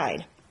she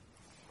died.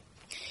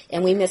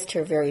 And we missed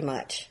her very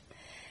much.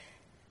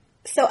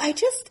 So I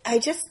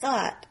just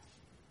thought,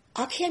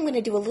 okay, I'm going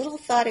to do a little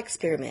thought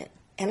experiment.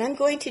 And I'm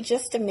going to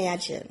just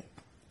imagine.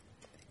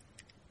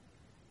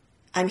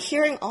 I'm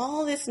hearing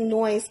all this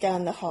noise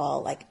down the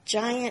hall, like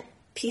giant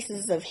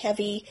pieces of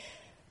heavy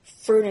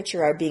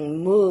furniture are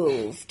being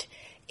moved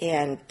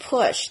and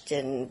pushed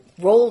and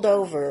rolled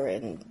over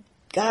and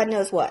God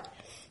knows what.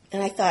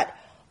 And I thought,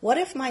 what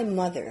if my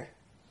mother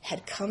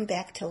had come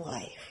back to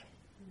life,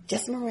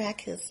 just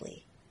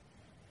miraculously?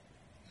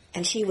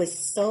 And she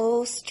was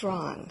so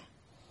strong.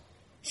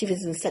 She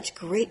was in such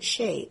great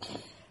shape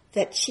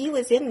that she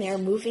was in there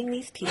moving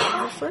these pieces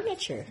of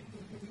furniture.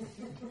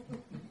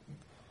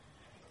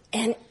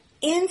 And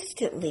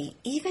instantly,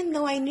 even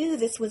though I knew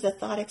this was a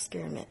thought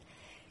experiment,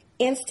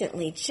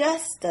 instantly,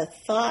 just the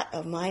thought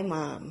of my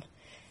mom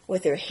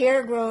with her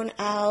hair grown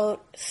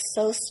out,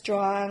 so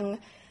strong,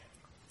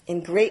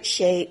 in great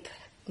shape,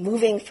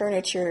 moving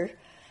furniture,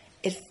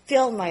 it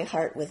filled my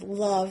heart with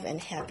love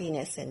and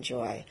happiness and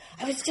joy.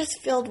 I was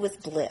just filled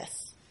with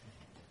bliss.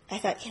 I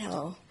thought,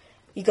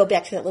 you go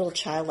back to that little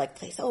childlike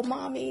place. Oh,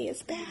 Mommy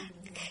is back.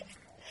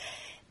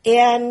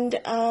 And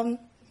then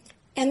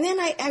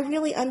I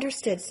really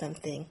understood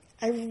something.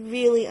 I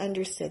really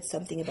understood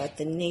something about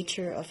the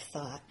nature of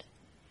thought.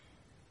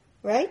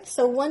 Right?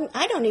 So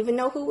I don't even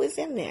know who was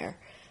in there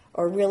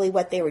or really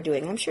what they were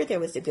doing. I'm sure there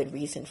was a good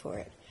reason for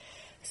it.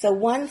 So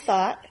one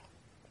thought,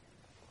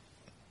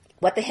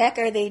 what the heck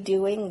are they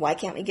doing? Why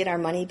can't we get our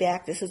money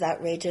back? This is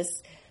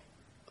outrageous.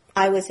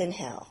 I was in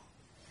hell.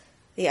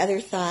 The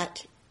other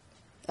thought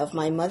of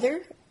my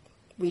mother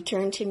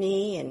returned to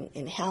me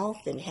in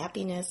health and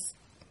happiness.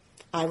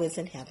 I was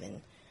in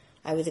heaven.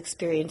 I was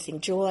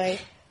experiencing joy.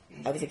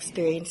 I was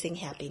experiencing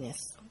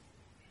happiness.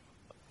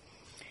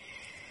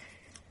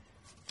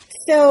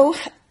 So,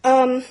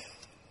 part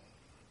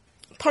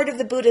of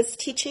the Buddha's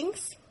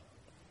teachings,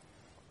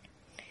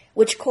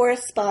 which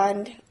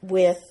correspond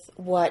with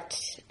what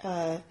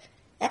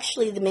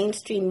actually the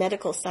mainstream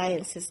medical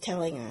science is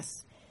telling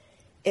us,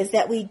 is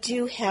that we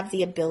do have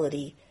the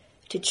ability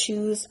to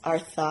choose our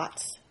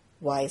thoughts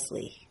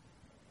wisely.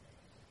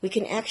 We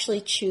can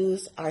actually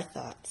choose our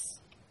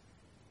thoughts.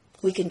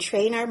 We can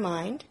train our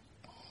mind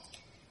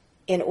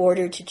in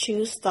order to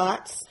choose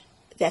thoughts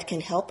that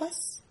can help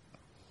us.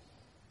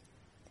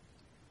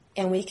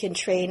 And we can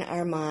train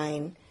our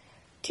mind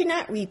to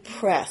not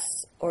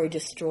repress or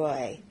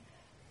destroy,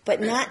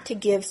 but not to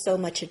give so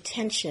much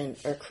attention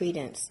or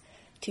credence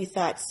to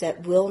thoughts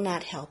that will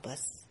not help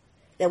us,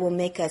 that will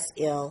make us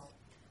ill,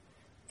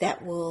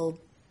 that will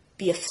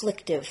be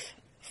afflictive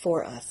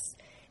for us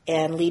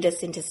and lead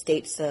us into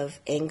states of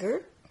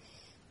anger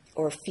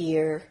or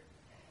fear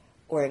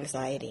or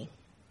anxiety.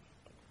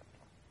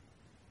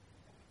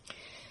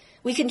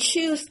 We can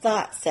choose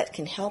thoughts that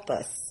can help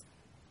us.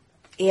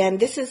 And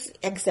this is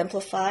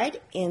exemplified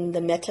in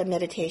the metta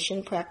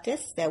meditation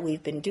practice that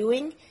we've been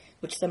doing,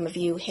 which some of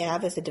you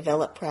have as a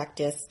developed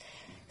practice.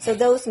 So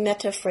those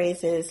metta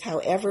phrases,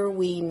 however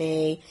we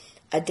may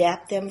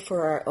adapt them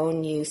for our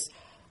own use,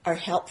 are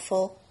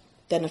helpful,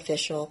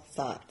 beneficial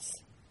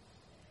thoughts.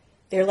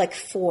 They're like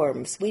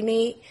forms. We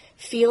may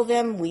feel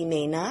them, we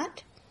may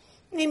not.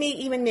 They may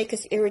even make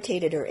us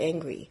irritated or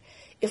angry.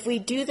 If we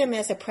do them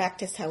as a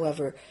practice,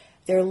 however,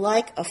 they're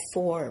like a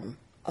form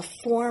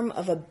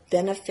of a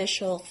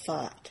beneficial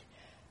thought,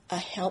 a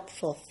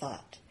helpful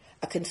thought,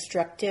 a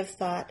constructive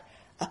thought,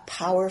 a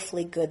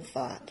powerfully good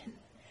thought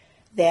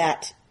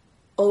that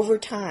over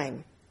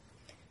time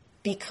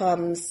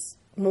becomes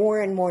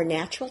more and more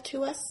natural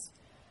to us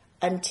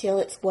until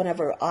it's one of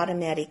our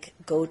automatic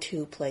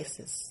go-to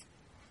places.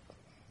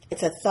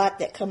 It's a thought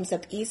that comes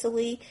up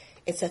easily.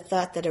 It's a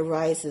thought that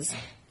arises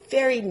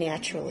very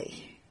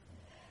naturally.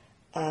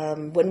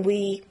 When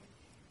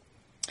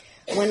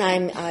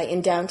I'm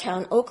in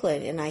downtown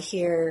Oakland and I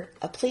hear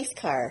a police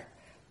car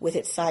with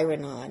its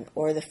siren on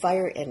or the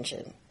fire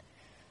engine,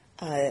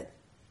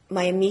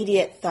 my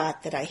immediate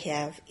thought that I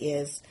have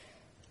is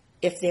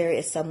if there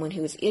is someone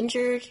who is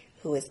injured,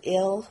 who is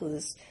ill,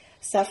 who's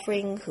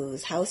suffering,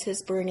 whose house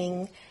is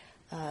burning,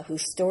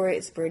 whose store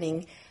is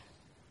burning,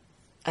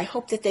 I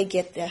hope that they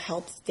get the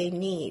help they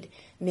need.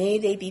 May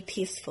they be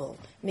peaceful.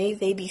 May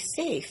they be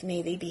safe.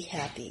 May they be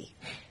happy.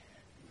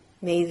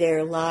 May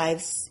their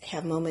lives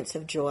have moments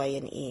of joy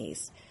and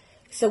ease.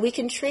 So we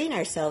can train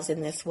ourselves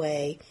in this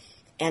way,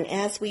 and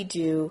as we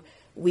do,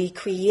 we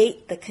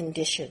create the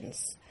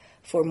conditions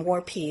for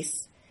more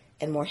peace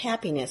and more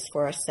happiness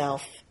for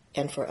ourselves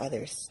and for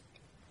others.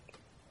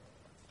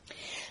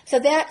 So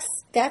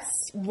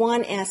that's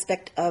one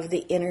aspect of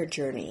the inner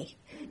journey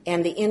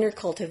and the inner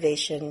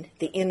cultivation,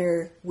 the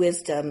inner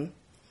wisdom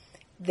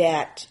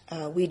that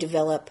we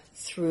develop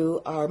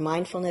through our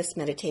mindfulness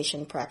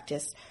meditation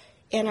practice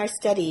and our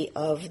study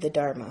of the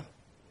Dharma.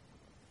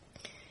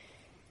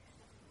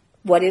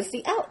 What is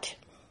the out?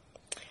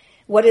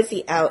 What is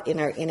the out in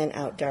our in and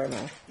out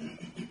Dharma?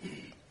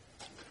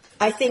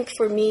 I think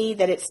for me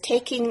that it's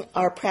taking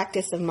our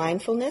practice of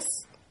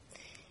mindfulness,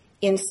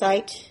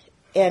 insight,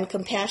 and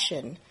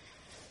compassion,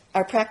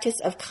 our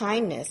practice of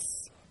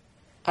kindness,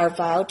 our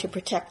vow to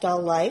protect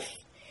all life,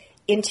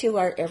 into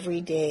our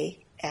everyday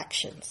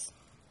actions.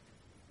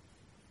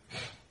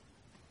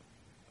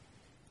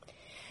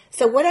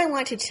 So what I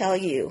want to tell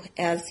you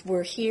as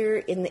we're here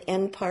in the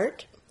end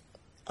part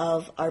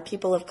of our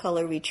People of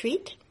Color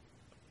retreat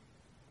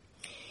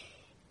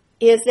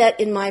is that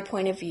in my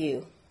point of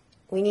view,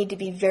 we need to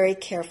be very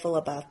careful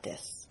about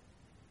this.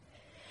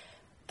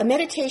 A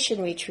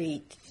meditation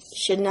retreat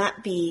should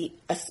not be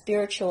a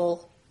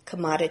spiritual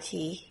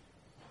commodity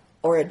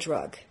or a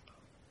drug.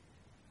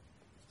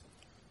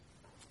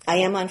 I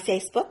am on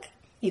Facebook.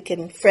 You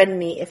can friend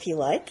me if you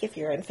like, if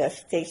you're on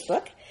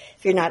Facebook,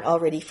 if you're not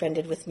already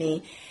friended with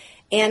me.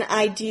 And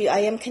I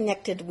am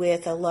connected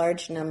with a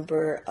large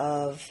number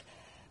of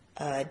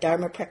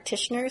Dharma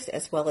practitioners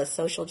as well as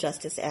social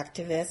justice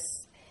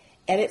activists.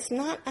 And it's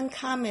not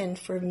uncommon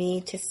for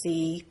me to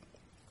see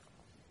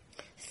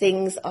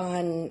things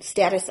on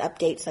status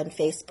updates on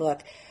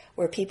Facebook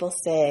where people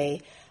say,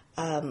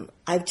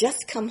 I've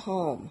just come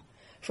home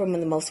from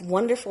the most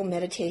wonderful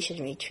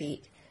meditation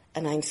retreat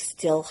and I'm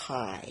still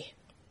high.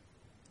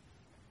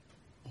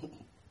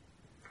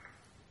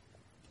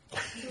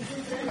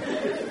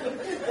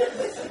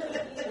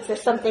 Is there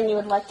something you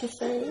would like to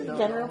say,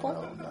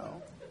 Venerable?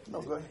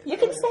 No, go ahead. You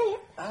can say it.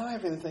 I don't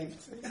have anything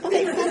to say.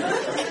 Okay.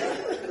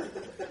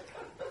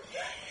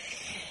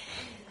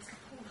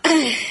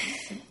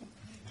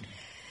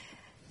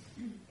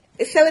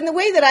 So in the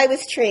way that I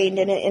was trained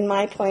and in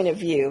my point of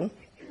view,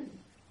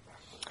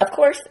 of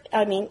course,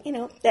 I mean,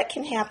 that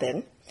can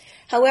happen.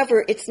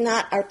 However, it's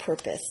not our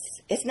purpose.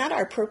 It's not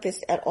our purpose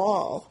at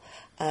all,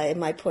 in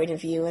my point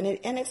of view, and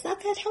it's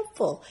not that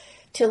helpful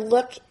to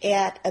look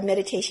at a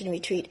meditation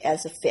retreat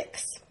as a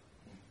fix.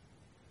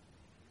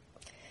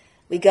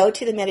 We go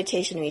to the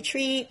meditation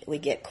retreat, we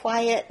get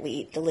quiet, we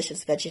eat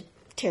delicious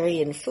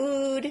vegetarian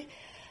food,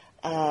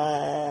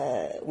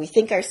 we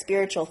think our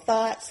spiritual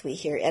thoughts, we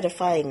hear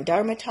edifying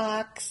Dharma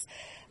talks,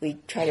 we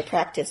try to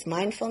practice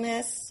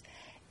mindfulness,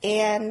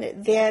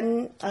 and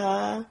then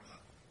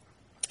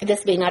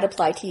this may not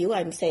apply to you,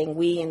 I'm saying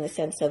we in the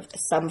sense of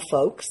some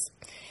folks,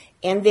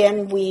 and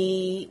then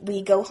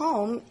we go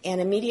home and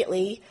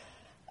immediately,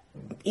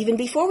 even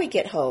before we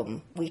get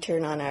home, we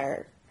turn on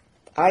our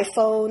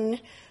iPhone,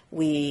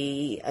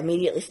 we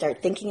immediately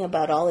start thinking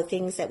about all the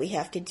things that we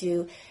have to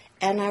do,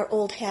 and our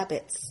old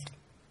habits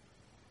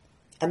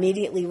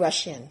immediately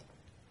rush in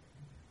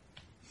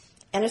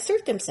and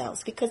assert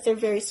themselves because they're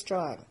very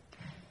strong.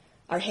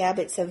 Our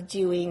habits of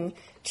doing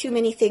too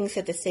many things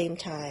at the same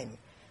time,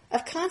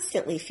 of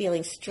constantly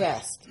feeling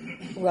stressed,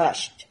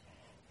 rushed,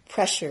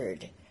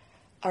 pressured,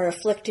 our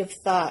afflictive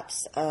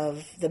thoughts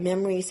of the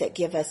memories that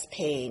give us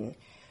pain,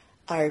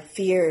 our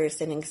fears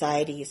and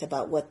anxieties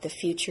about what the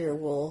future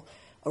will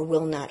or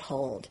will not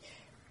hold,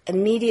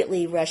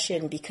 immediately rush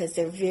in because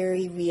they're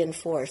very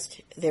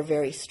reinforced, they're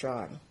very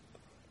strong.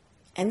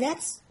 And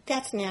that's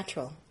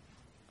natural.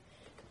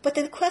 But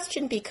the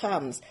question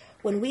becomes,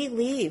 when we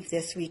leave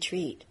this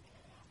retreat,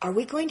 are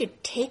we going to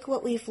take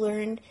what we've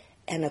learned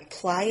and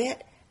apply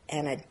it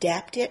and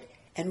adapt it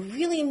and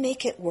really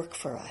make it work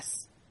for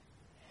us?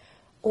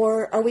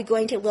 Or are we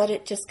going to let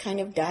it just kind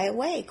of die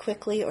away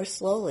quickly or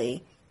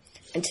slowly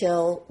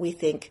until we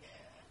think,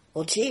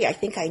 well, gee, I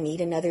think I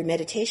need another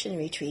meditation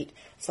retreat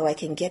so I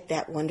can get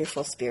that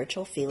wonderful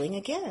spiritual feeling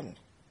again.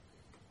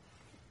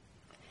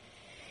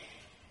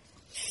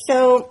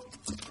 So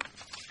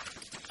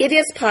it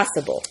is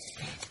possible.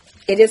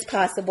 It is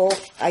possible.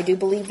 I do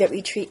believe that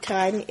retreat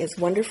time is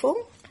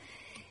wonderful.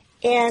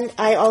 And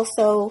I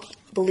also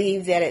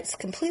believe that it's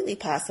completely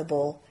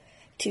possible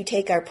to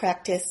take our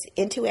practice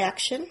into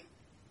action,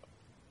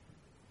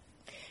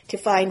 to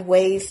find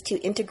ways to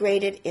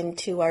integrate it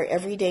into our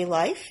everyday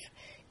life.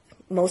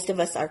 Most of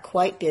us are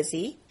quite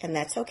busy, and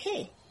that's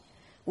okay.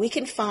 We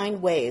can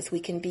find ways. We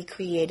can be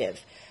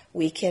creative.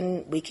 We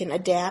can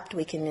adapt.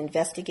 We can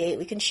investigate.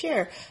 We can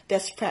share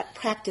best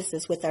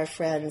practices with our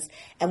friends,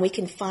 and we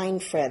can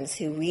find friends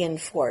who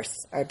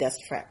reinforce our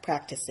best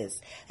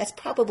practices. That's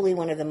probably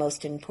one of the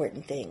most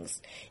important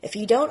things. If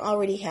you don't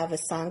already have a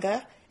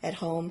sangha at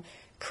home,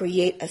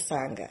 create a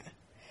sangha.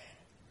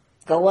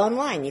 Go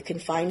online. You can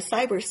find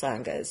cyber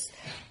sanghas.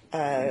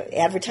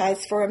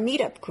 Advertise for a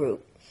meetup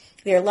group.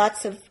 There are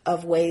lots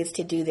of ways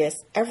to do this.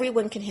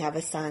 Everyone can have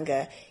a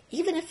sangha,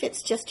 even if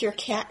it's just your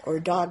cat or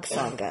dog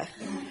sangha.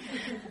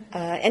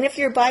 And if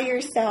you're by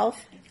yourself,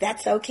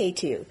 that's okay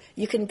too.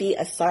 You can be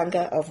a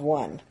sangha of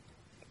one.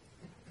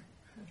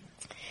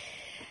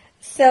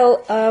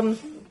 So,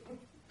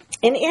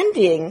 in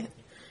ending,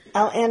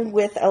 I'll end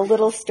with a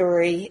little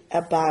story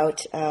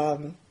about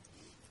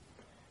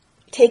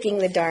taking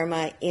the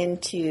Dharma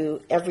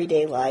into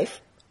everyday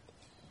life.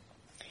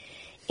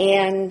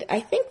 And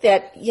I think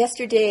that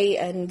yesterday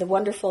in the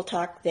wonderful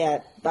talk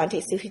that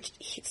Bhante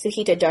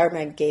Suhita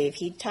Dharma gave,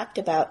 he talked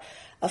about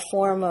a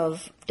form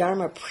of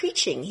Dharma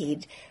preaching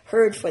he'd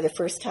heard for the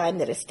first time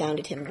that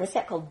astounded him. What's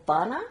that called?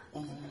 Bana?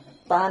 Mm-hmm.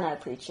 Bana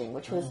preaching,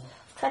 which was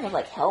kind of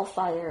like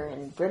hellfire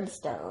and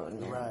brimstone.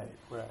 Right.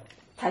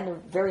 Kind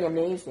of very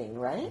amazing,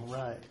 right?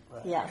 Right.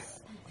 Yes.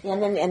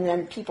 And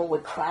then people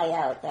would cry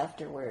out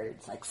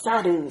afterwards, like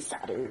sadhu,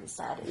 sadhu,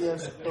 sadhu.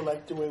 Yes, but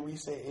like the way we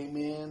say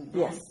amen.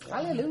 Yes.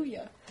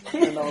 Hallelujah.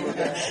 And all of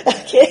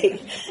that. Okay.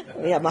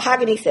 Yeah,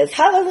 Mahogany says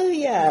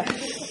hallelujah.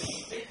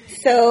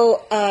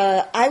 So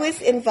I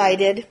was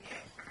invited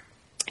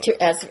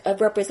as a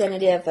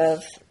representative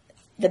of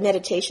the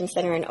meditation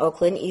center in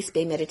Oakland, East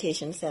Bay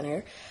Meditation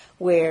Center,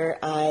 where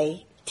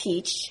I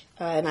teach,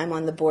 and I'm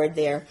on the board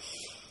there,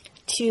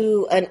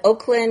 to an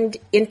Oakland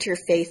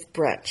interfaith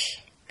brunch.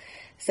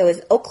 So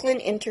it's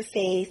Oakland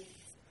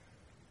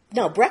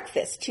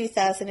breakfast,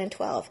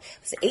 2012. It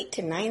was 8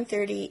 to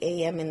 9:30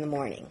 a.m. in the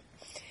morning.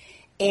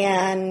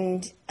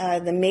 And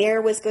the mayor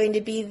was going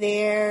to be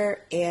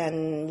there,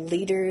 and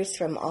leaders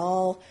from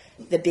all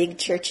the big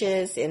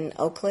churches in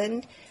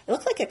Oakland. It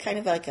looked like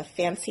a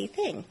fancy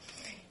thing.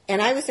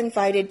 And I was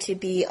invited to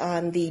be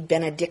on the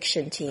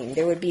benediction team.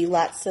 There would be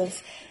lots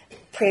of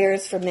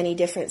prayers from many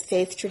different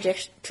faith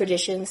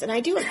traditions, and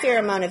I do a fair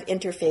amount of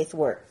interfaith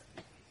work.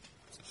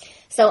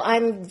 So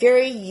I'm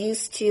very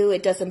used to,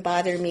 it doesn't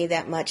bother me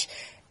that much.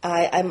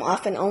 I'm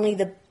often only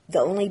the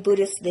only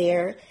Buddhist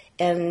there,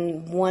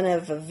 and one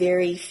of a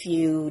very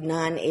few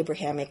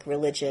non-Abrahamic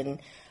religion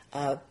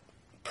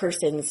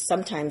persons,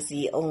 sometimes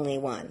the only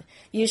one.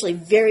 Usually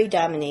very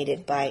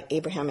dominated by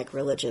Abrahamic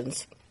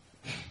religions.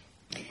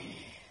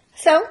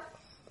 So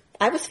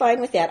I was fine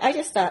with that. I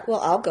just thought,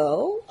 well, I'll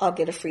go. I'll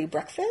get a free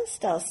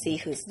breakfast. I'll see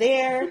who's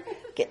there,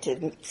 get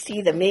to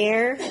see the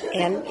mayor,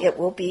 and it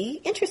will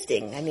be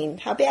interesting. I mean,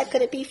 how bad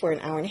could it be for an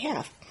hour and a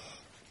half?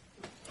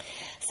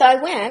 So I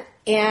went,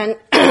 and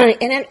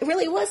it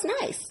really was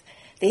nice.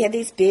 They had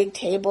these big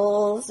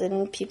tables,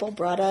 and people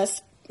brought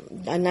us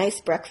a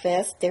nice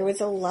breakfast. There was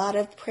a lot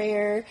of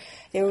prayer.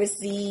 There was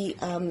the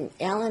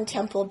Allen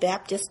Temple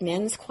Baptist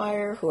Men's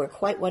Choir, who are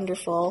quite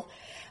wonderful.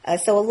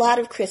 So a lot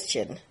of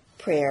Christian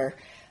prayer.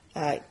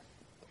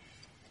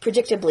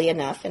 Predictably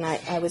enough, and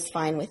I was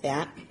fine with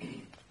that.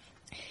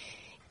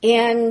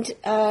 And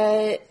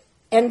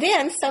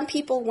then some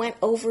people went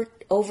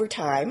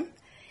overtime,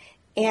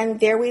 and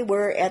there we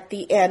were at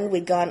the end.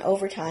 We'd gone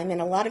overtime,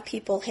 and a lot of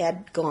people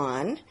had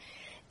gone,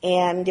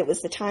 and it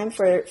was the time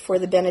for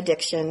the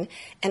benediction,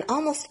 and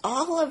almost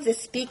all of the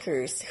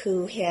speakers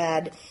who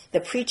had, the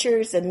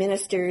preachers and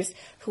ministers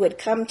who had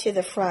come to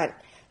the front,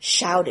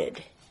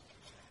 shouted.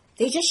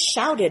 They just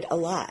shouted a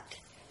lot,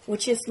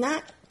 which is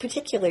not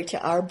particular to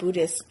our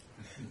Buddhist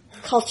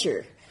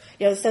culture.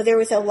 So there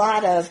was a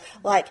lot of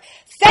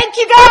thank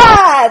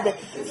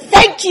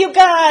you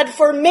God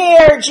for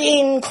Mayor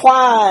Jean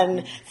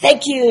Kwan.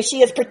 Thank you,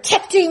 she is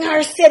protecting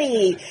our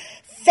city.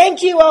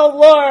 Thank you, oh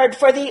Lord,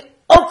 for the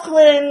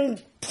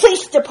Oakland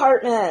Police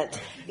Department.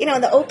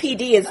 The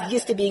OPD is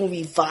used to being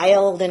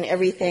reviled and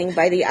everything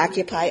by the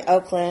Occupy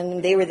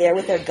Oakland. They were there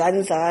with their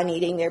guns on,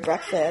 eating their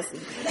breakfast.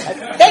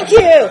 Thank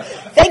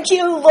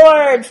you,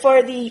 Lord,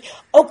 for the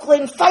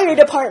Oakland Fire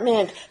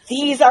Department.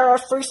 These are our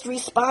first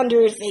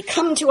responders. They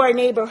come to our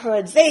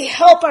neighborhoods. They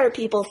help our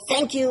people.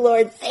 Thank you,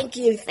 Lord. Thank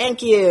you.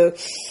 Thank you.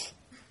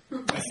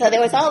 So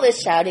there was all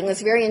this shouting. It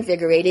was very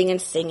invigorating,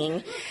 and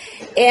singing.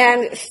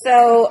 And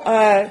so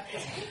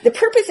the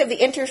purpose of the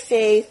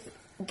interfaith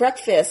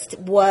breakfast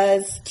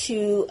was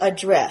to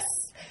address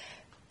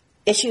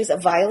issues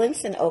of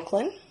violence in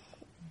Oakland.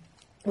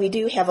 We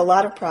do have a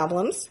lot of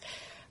problems,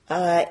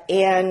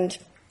 and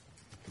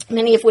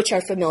many of which are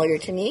familiar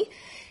to me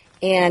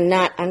and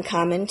not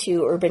uncommon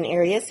to urban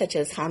areas such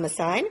as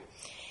homicide.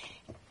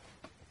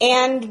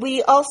 And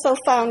we also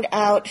found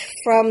out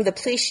from the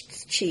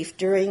police chief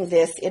during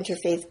this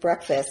interfaith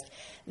breakfast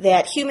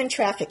that human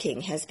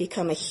trafficking has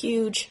become a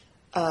huge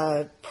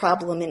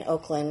problem in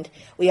Oakland.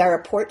 We are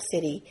a port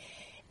city,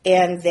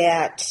 and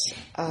that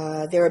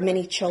there are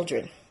many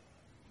children.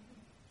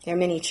 There are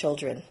many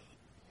children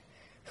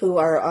who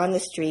are on the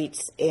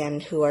streets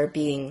and who are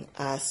being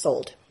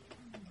sold.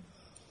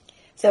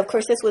 So, of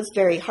course, this was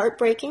very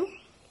heartbreaking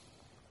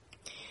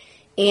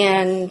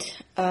and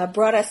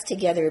brought us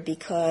together,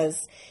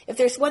 because if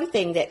there's one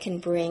thing that can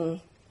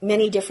bring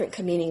many different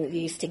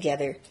communities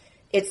together,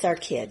 it's our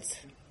kids.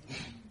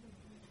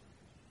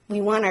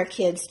 We want our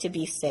kids to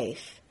be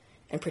safe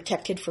and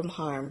protected from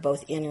harm,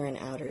 both inner and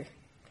outer.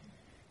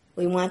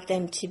 We want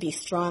them to be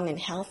strong and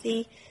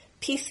healthy,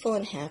 peaceful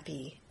and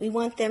happy. We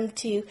want them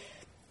to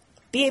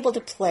be able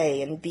to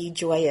play and be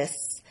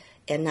joyous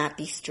and not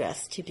be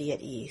stressed, to be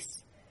at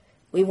ease.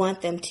 We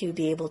want them to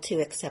be able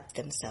to accept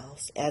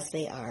themselves as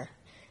they are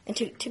and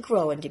to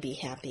grow and to be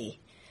happy.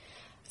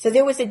 So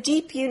there was a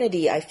deep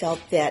unity, I felt,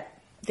 that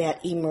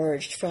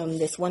emerged from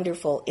this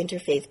wonderful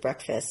interfaith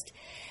breakfast.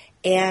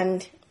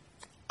 And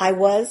I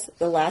was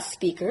the last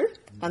speaker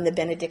on the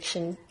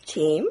benediction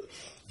team,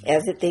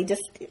 as they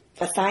just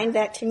assigned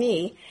that to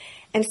me.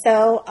 And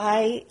so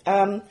I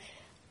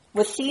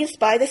was seized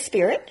by the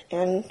Spirit,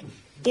 and,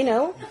 you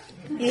know,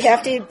 you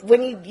have to,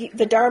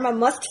 the Dharma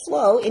must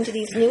flow into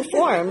these new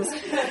forms.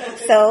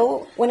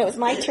 So when it was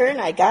my turn,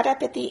 I got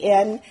up at the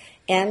end,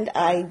 and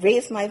I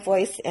raised my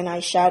voice, and I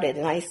shouted,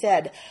 and I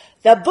said,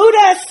 "The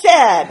Buddha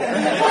said,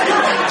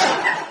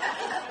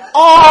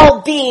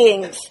 all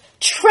beings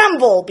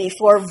tremble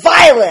before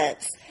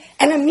violence."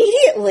 And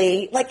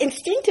immediately, like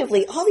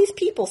instinctively, all these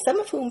people, some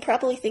of whom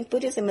probably think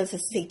Buddhism is a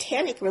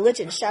satanic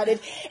religion, shouted,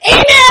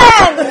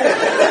 "Amen!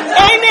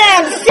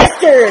 Amen!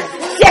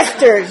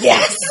 Sister,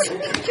 yes!"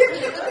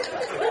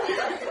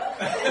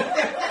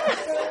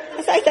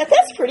 So I thought,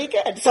 that's pretty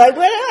good. So I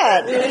went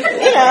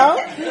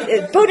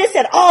on. Buddha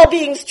said, all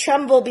beings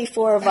tremble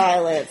before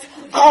violence.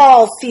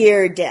 All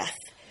fear death.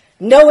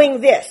 Knowing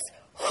this,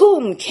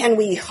 whom can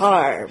we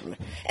harm?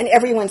 And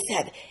everyone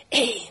said,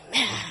 Amen.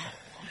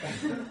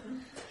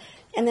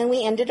 And then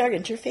we ended our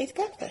interfaith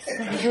breakfast.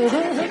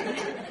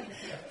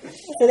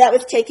 So that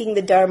was taking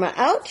the Dharma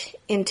out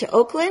into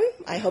Oakland.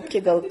 I hope to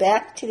go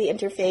back to the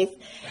interfaith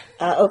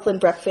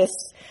Oakland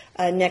breakfast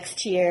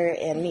next year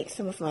and meet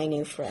some of my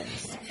new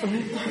friends.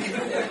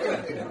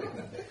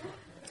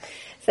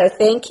 So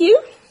thank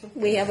you.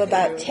 We have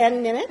about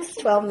 10 minutes,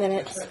 12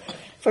 minutes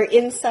for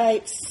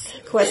insights,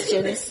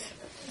 questions,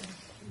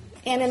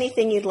 and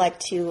anything you'd like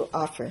to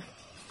offer.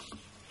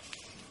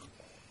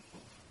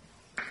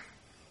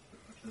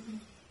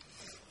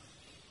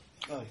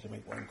 I'd like to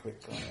make one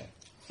quick comment.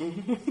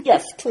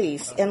 Yes,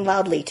 please, and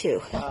loudly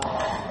too.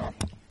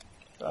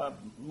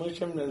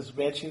 Mushim is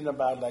mentioning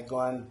about like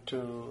going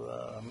to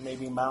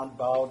maybe Mount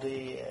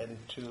Baldy and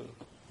to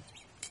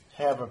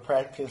have a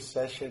practice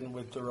session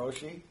with the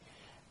Roshi.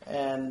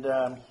 And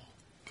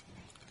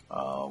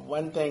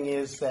one thing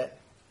is that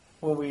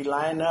when we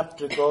line up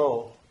to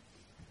go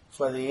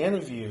for the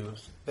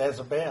interviews, there's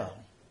a bell.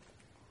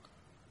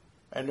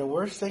 And the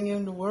worst thing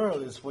in the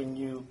world is when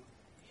you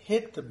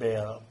hit the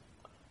bell,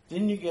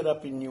 then you get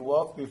up and you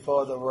walk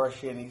before the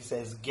Roshi and he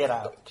says, "Get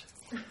out."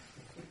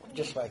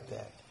 Just like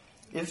that.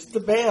 It's the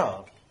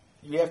bell.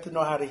 You have to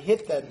know how to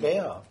hit that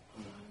bell.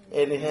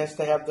 And it has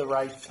to have the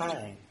right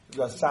sound.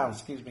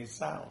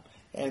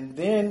 And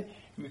then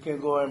you can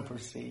go and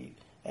proceed.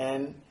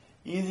 And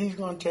either he's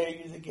going to tell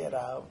you to get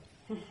out.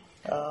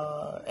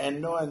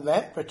 And knowing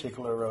that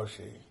particular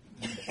Roshi,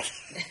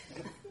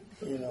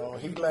 he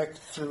likes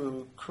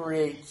to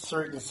create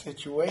certain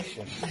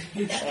situations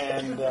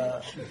and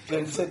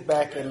then sit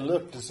back and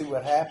look to see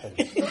what happens.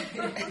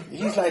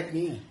 He's like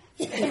me.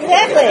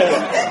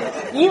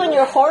 Exactly. You and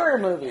your horror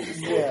movies.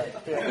 Yeah.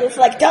 It's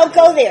like, don't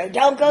go there,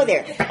 don't go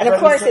there. And of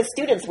course, as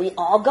students, we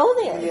all go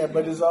there. Yeah,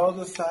 but it's all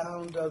the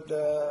sound of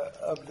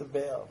the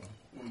bell.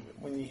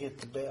 When you hit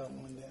the bell,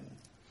 and then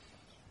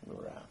go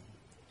around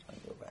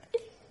and go back.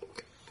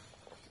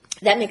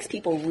 That makes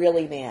people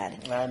really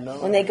mad. I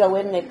know. When they go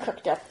in, they've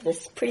cooked up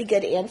this pretty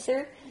good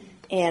answer,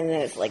 and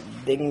then it's like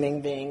bing,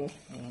 bing, bing.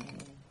 Mm-hmm.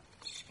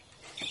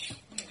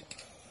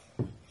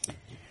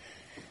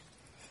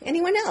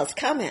 Anyone else?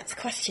 Comments?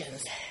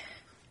 Questions?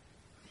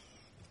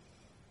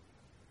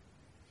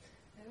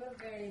 I have a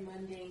very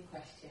mundane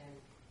question.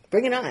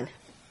 Bring it on.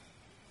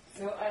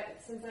 So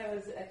since I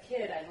was a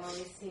kid, I've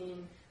always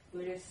seen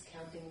Buddhists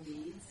counting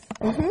beads.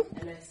 Mm-hmm.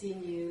 And I've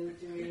seen you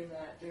doing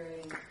that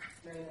during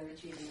the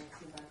retreat, and I've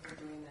seen Bhakti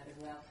doing that as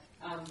well.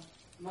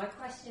 My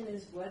question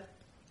is, what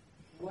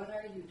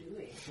are you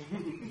doing?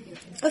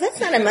 Oh, that's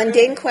not a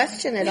mundane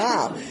question at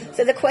all.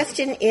 So the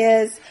question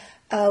is,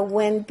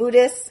 when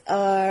Buddhists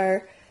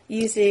are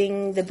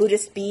using the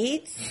Buddhist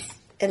beads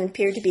and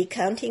appear to be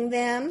counting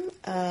them.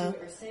 Or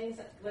saying,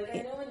 like, I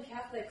know when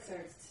Catholics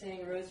are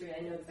saying a rosary,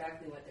 I know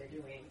exactly what they're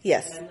doing.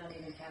 Yes. And I'm not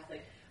even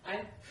Catholic.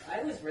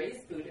 I was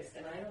raised Buddhist,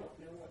 and I don't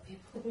know what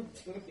people are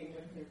doing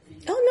with their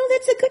beads. Oh, no,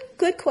 that's a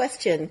good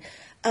question.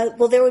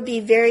 Well, there would be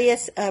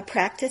various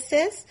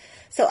practices.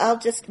 So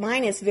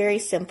mine is very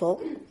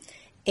simple.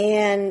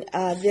 And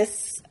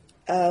this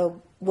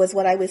was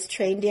what I was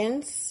trained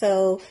in.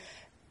 So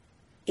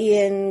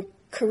in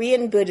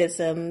Korean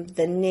Buddhism,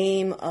 the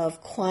name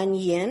of Kuan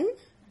Yin,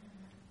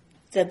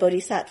 the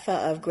Bodhisattva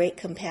of great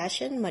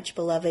compassion, much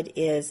beloved,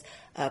 is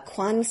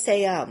Kwan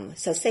Seum.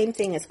 So same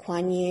thing as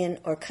Kuan Yin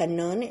or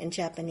Kannon in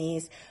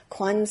Japanese,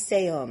 Kwan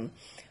Seum.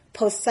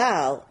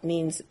 Posal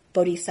means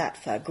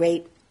Bodhisattva,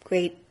 great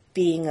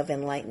being of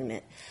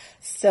enlightenment.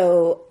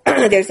 So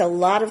there's a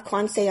lot of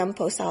Kwan Seum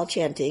Posal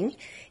chanting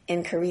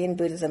in Korean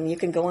Buddhism. You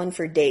can go on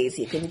for days.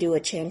 You can do a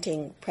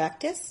chanting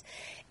practice.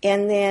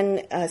 And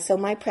then, so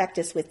my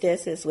practice with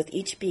this is with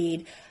each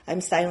bead, I'm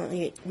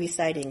silently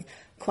reciting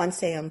Kwan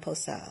Seum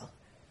Posal,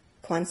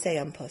 Kwan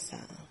Seum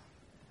Posal,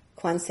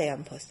 Kwan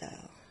Seum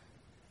Posal.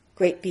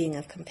 Great being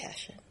of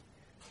compassion,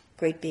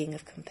 great being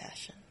of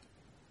compassion,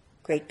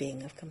 great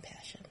being of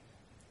compassion.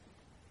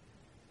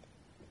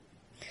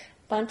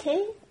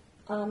 Bhante,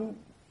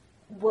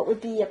 what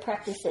would be a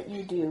practice that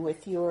you do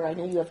with I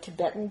know you have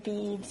Tibetan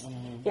beads.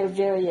 Mm-hmm. There are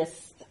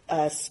various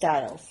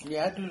styles.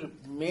 Yeah, I do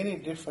many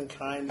different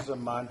kinds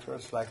of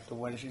mantras like the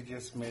ones you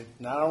just made.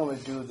 Not only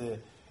do the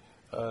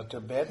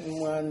Tibetan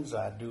ones,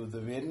 I do the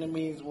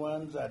Vietnamese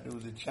ones, I do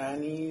the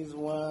Chinese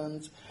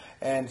ones,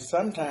 and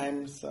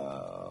sometimes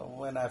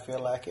when I feel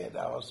like it,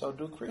 I also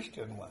do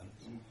Christian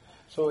ones.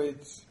 So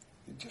it's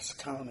just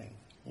counting,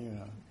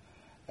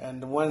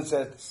 and the ones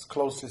that's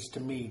closest to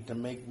me to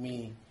make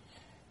me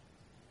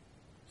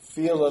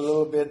feel a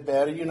little bit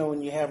better.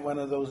 When you have one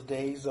of those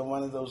days or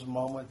one of those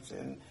moments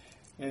and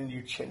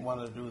you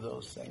want to do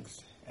those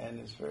things. And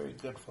it's very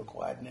good for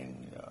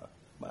quietening your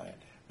mind.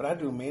 But I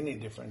do many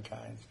different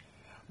kinds.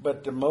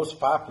 But the most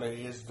popular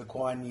is the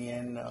Kuan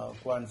Yin,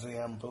 Kwan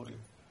Seum Buddha.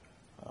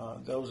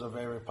 Those are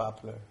very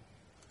popular.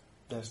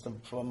 That's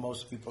for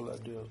most people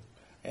that do.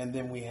 And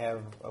then we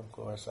have, of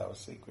course, our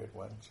secret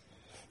ones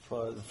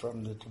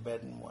from the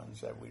Tibetan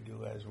ones that we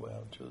do as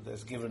well, too.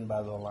 That's given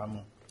by the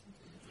Lama.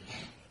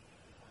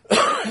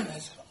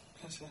 That's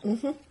it.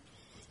 Mm-hmm.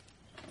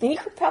 And you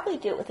could probably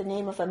do it with the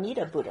name of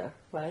Amida Buddha,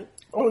 right?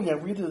 Oh, yeah,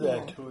 we do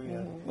that too,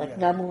 yeah. Like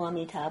Namo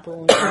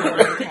Amitabha.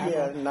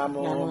 Yeah,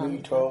 Namo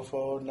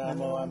Amitofo,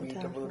 Namo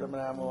Amita Buddha,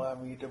 Namo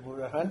Amita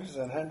Buddha, hundreds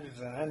and hundreds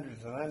and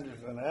hundreds and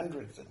hundreds and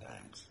hundreds of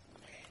times.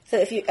 So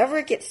if you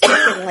ever get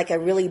stuck in like a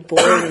really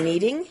boring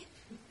meeting,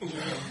 no,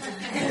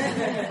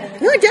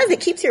 it does.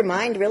 It keeps your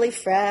mind really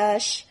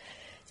fresh.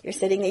 You're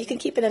sitting there. You can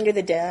keep it under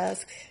the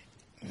desk.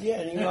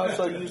 Yeah, and you can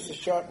also use the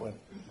short one.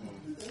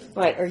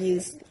 Right, or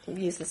use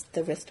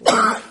the wrist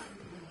one.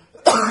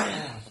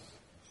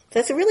 So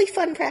it's a really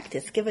fun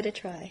practice. Give it a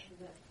try.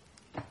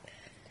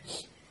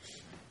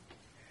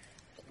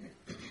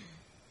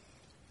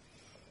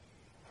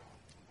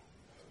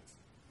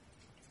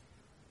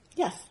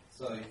 Yes.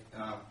 So,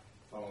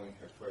 following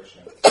her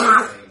question,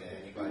 saying that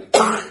anybody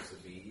can use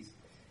the beads,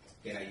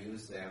 can I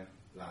use them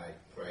like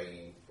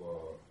praying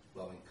for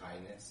loving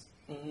kindness?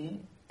 Mm-hmm.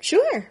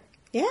 Sure.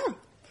 Yeah.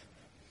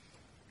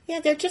 Yeah,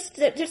 they're just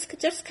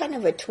kind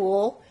of a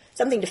tool,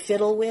 something to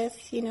fiddle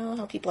with. You know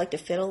how people like to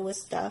fiddle with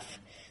stuff.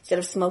 Instead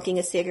of smoking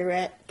a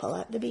cigarette, pull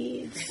out the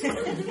beads.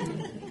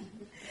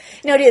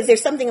 No, it is.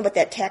 There's something about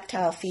that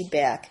tactile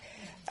feedback,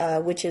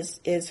 which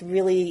is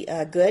really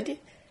good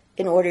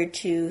in order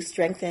to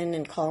strengthen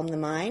and calm the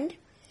mind.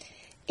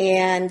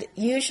 And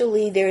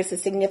usually there's a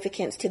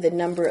significance to the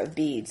number of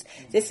beads.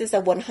 This is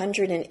a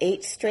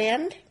 108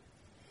 strand,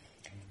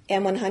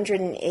 and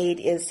 108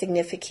 is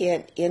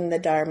significant in the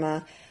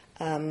Dharma.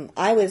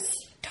 I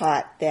was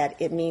taught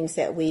that it means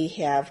that we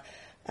have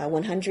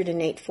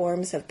 108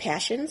 forms of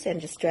passions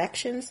and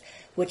distractions,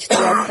 which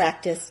through our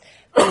practice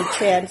we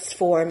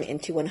transform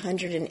into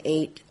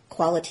 108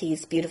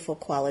 qualities, beautiful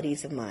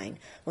qualities of mind,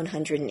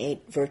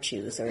 108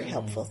 virtues or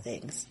helpful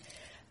things.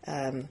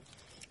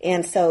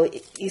 And so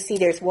you see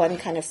there's one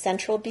kind of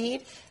central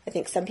bead. I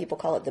think some people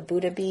call it the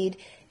Buddha bead.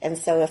 And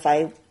so if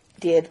I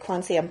did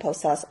Kwan Seum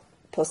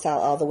Posal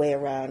all the way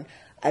around,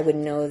 I would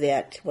know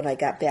that when I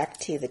got back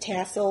to the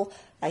tassel,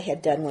 I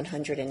had done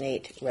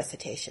 108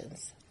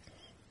 recitations.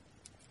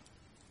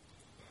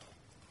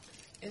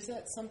 Is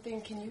that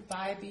something, can you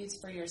buy beads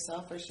for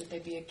yourself, or should they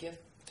be a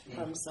gift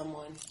from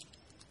someone?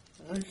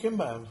 You can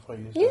buy them for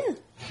yourself. Yeah.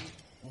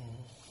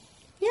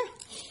 Yeah.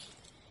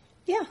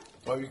 Yeah.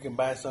 Or you can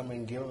buy some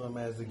and give them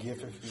as a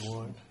gift if you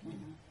want.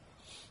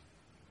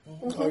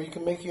 Mm-hmm. Or you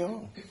can make your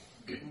own.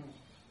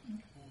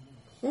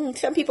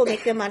 Some people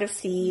make them out of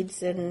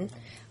seeds, and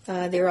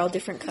they're all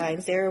different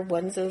kinds. There are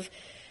ones of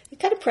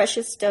kind of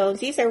precious stones.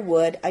 These are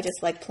wood. I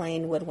just like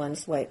plain wood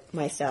ones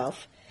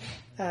myself.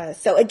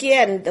 So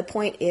again, the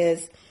point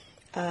is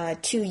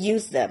to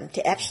use them,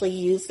 to actually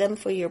use them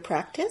for your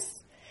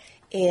practice,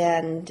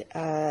 and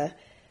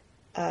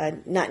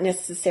not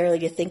necessarily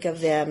to think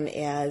of them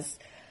as,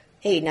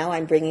 hey, now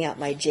I'm bringing out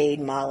my jade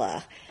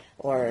mala,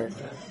 or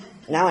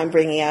now I'm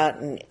bringing out,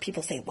 and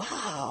people say,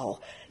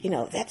 wow,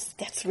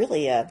 that's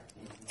really a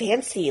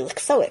fancy,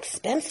 looks so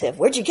expensive.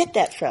 Where'd you get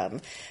that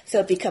from? So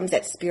it becomes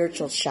that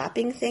spiritual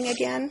shopping thing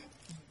again.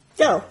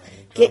 So,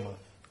 The get drama.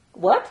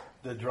 what?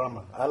 The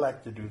drama. I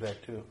like to do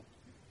that too.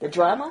 The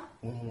drama?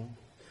 I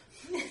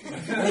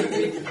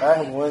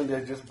have one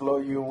that just blow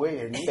you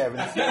away, and you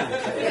haven't seen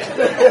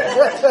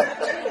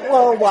it.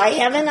 Well, why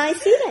haven't I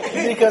seen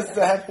it? Because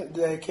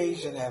the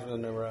occasion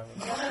hasn't arrived.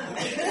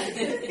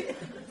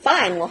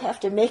 Fine, we'll have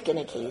to make an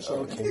occasion.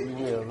 Okay, we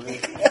will.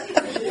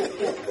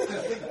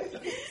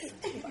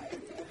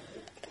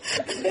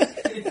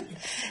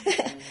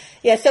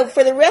 Yeah, so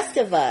for the rest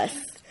of us,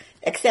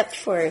 except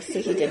for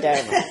Suhita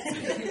Dharma,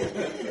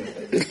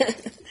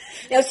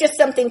 it's just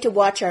something to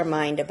watch our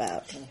mind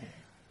about.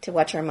 To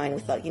watch our mind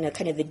with,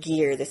 kind of the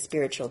gear, the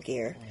spiritual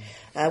gear.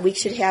 We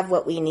should have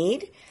what we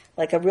need.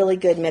 Like a really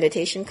good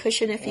meditation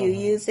cushion, if you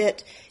use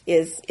it,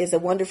 is a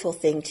wonderful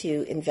thing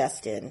to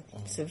invest in.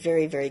 It's a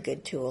very, very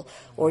good tool.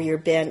 Or your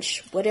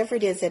bench, whatever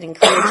it is that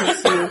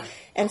encourages you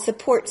and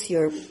supports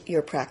your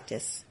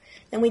practice.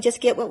 And we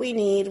just get what we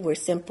need. We're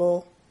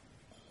simple.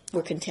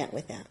 We're content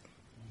with that.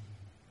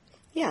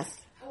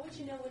 Yes? How would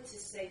you know what to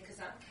say? Because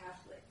I'm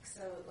Catholic.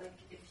 So,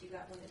 if you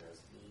got one of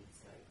those beads,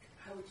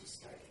 how would you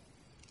start it?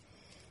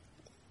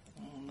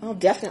 I'll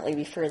definitely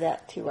refer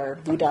that to our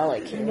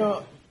Buddhalic.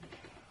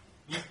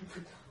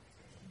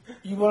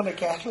 You want a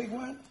Catholic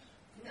one?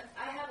 No,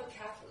 I have a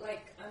Catholic.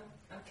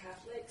 I'm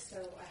Catholic, so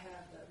I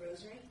have the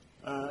rosary.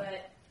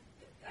 But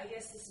I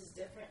guess this is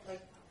different.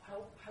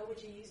 How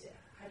would you use it?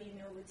 How do you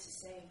know what to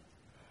say?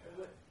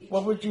 Or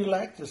What would you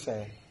like to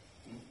say?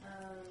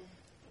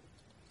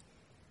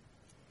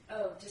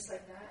 Just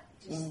like that.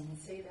 Just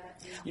say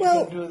that. You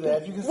can do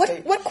that. You can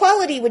say, What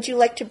quality would you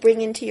like to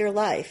bring into your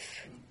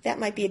life? That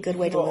might be a good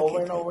way to go look over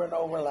at and it. over and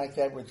over like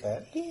that with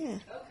that. Yeah.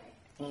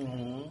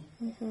 Okay.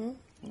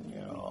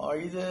 Or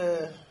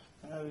either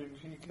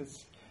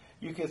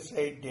you could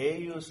say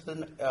Deus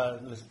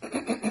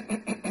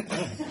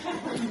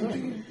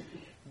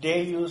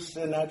Deus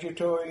in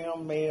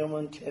adjutorium meum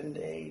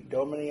intende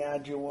Domini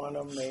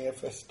adjuvanum mea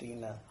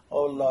festina.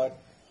 Oh Lord,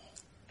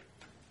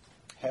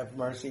 have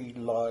mercy,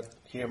 Lord,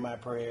 hear my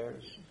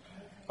prayers.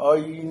 Or,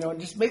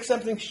 just make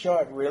something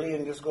short, really,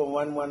 and just go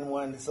 1, 1,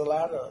 1. There's a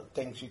lot of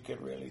things you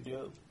could really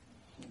do,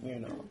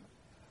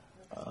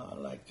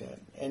 like that.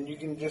 And you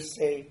can just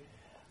say,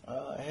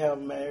 Hail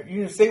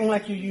Mary. Sing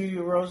like you do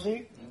your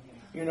rosary.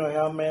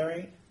 Hail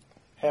Mary,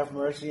 have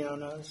mercy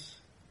on us.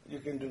 You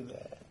can do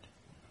that.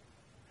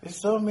 There's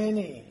so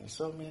many of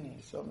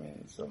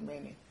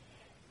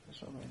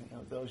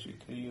those you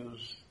could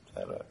use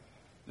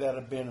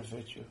that'll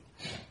benefit you.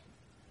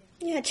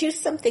 Yeah, choose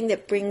something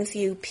that brings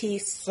you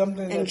peace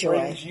Something and that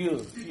joy. brings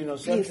you,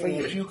 something for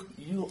you. that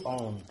you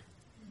own.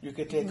 You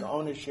could take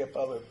ownership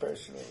of it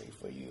personally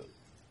for you.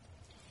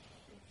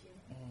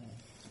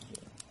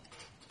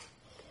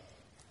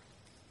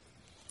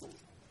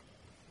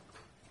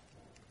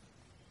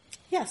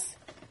 Yes.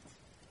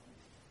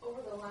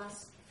 Over the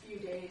last few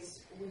days,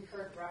 we've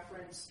heard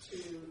reference to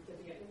the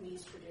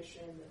Vietnamese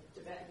tradition, the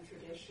Tibetan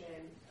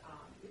tradition,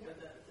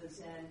 the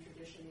Zen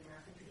tradition, the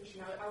American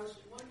tradition. I was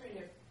wondering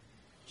if,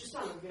 just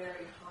on a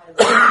very high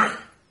level,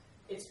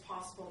 it's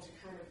possible to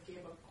kind of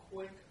give a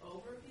quick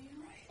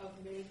overview of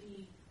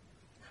maybe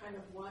kind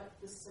of what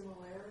the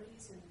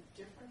similarities and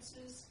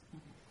differences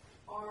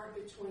are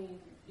between,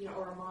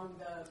 or among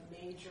the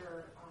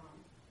major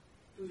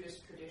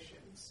Buddhist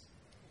traditions.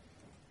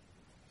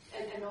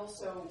 And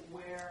also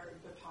where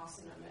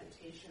Vipassana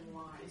meditation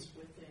lies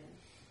within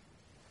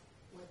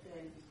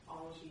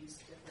all of these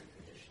different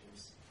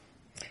traditions.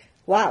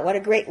 Wow, what a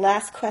great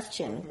last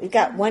question. We've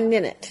got 1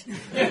 minute.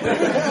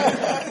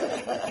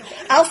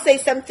 I'll say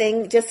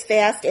something just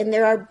fast, and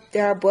there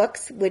are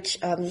books which,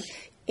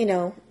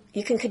 you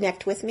can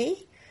connect with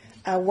me.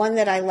 One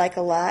that I like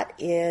a lot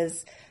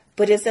is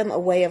Buddhism, A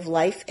Way of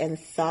Life and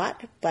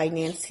Thought by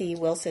Nancy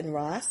Wilson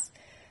Ross.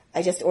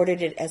 I just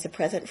ordered it as a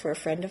present for a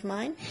friend of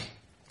mine.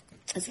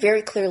 It's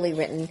very clearly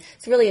written.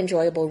 It's a really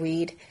enjoyable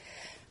read,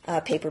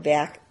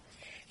 paperback.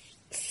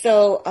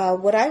 So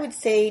what I would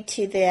say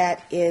to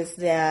that is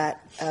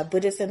that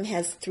Buddhism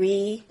has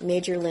 3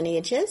 major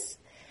lineages,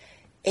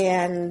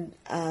 and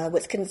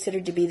what's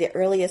considered to be the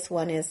earliest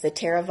one is the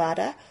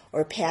Theravada,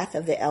 or Path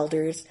of the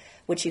Elders,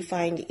 which you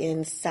find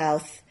in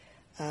the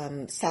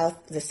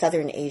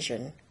southern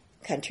Asian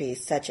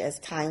countries, such as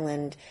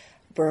Thailand,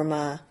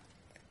 Burma,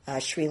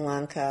 Sri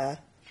Lanka,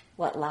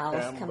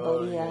 Laos,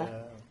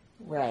 Cambodia.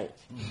 Right.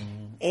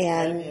 Mm-hmm.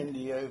 And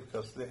India,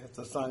 because they have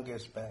the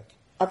Sanghas back.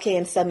 Okay,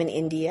 and some in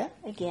India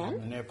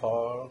again.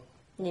 Nepal.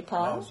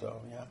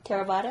 Also, yeah.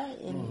 Theravada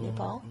in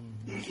Nepal.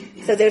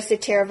 Mm-hmm. So there's the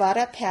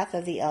Theravada, Path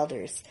of the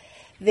Elders.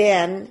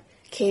 Then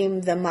came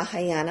the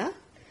Mahayana,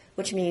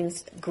 which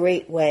means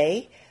Great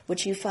Way,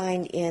 which you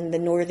find in the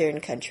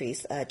northern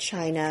countries,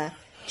 China,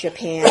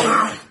 Japan,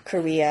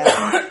 Korea.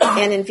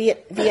 And in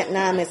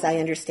Vietnam, as I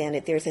understand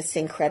it, there's a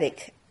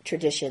syncretic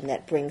tradition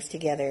that brings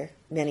together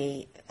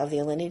many of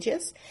the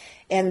lineages.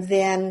 And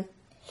then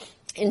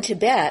in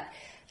Tibet,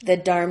 the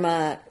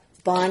Dharma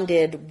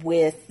bonded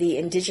with the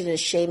indigenous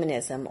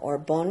shamanism or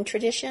Bon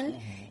tradition,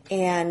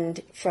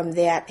 and from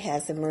that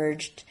has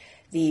emerged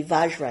the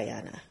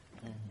Vajrayana.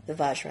 The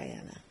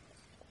Vajrayana.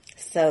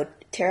 So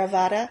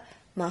Theravada,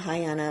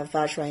 Mahayana,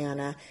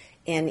 Vajrayana,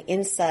 and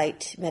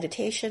insight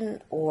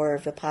meditation or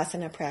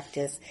Vipassana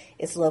practice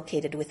is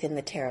located within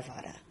the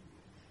Theravada.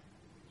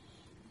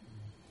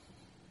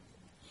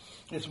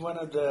 It's one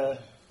of the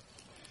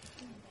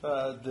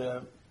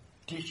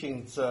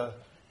teachings that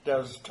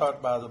was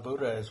taught by the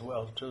Buddha as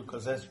well too,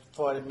 because that's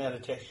for the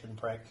meditation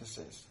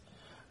practices.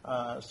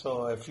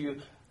 So if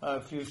you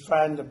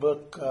find the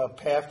book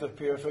Path of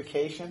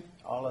Purification,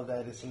 all of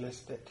that is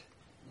listed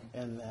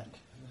in that.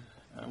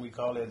 And we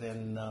call it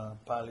in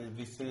Pali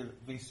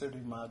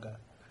Visuddhimagga,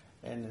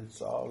 and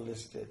it's all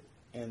listed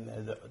in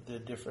the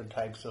different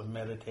types of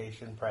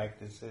meditation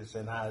practices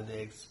and how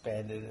they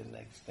expanded and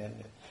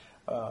extended.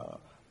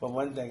 But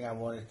one thing I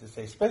wanted to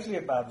say, especially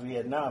about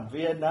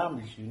Vietnam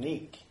is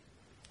unique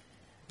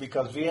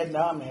because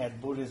Vietnam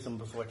had Buddhism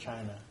before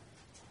China.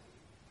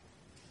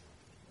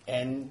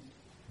 And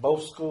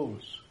both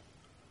schools.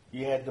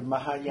 You had the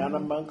Mahayana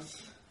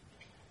monks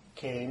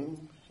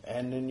came,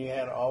 and then you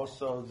had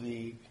also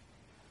the,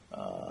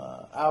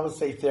 I would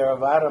say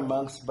Theravada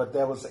monks, but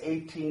there was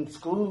 18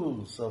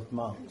 schools of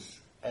monks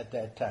at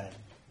that time.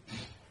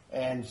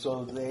 And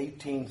so the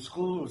 18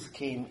 schools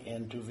came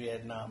into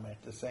Vietnam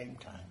at the same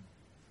time.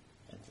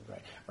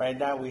 Right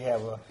now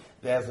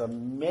there's a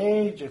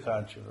major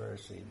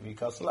controversy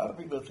because a lot of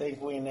people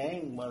think Nguyen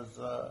Anh was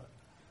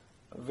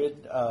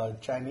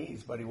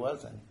Chinese, but he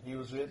wasn't. He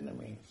was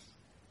Vietnamese.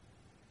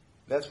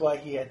 That's why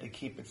he had to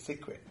keep it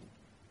secret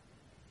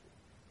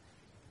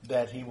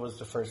that he was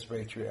the first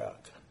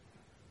patriarch.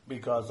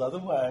 Because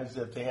otherwise,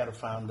 if they had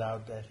found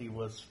out that he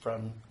was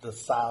from the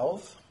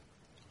South,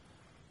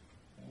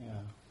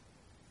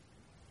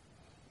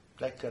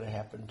 that could have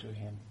happened to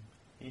him.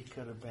 He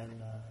could have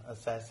been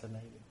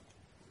assassinated.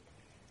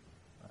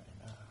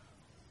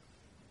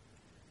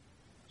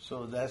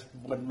 So that's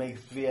what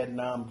makes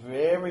Vietnam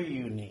very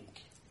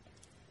unique,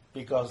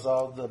 because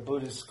all the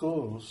Buddhist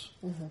schools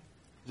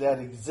that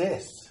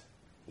exist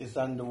is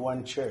under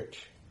one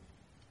church,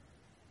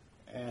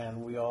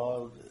 and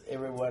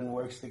everyone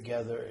works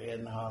together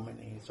in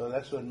harmony. So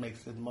that's what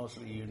makes it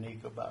mostly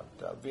unique about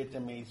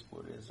Vietnamese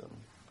Buddhism.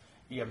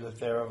 You have the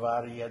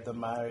Theravada, you have the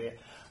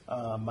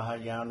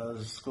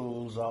Mahayana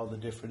schools, all the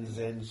different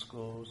Zen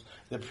schools,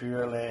 the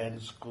Pure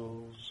Land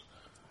schools,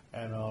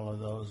 and all of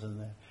those in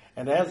there.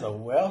 And there's a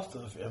wealth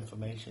of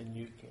information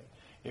you can,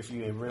 if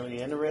you're really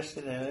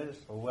interested in it, it's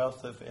a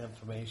wealth of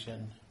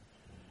information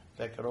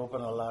that could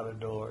open a lot of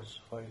doors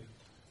for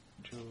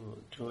you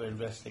to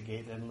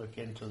investigate and look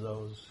into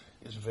those.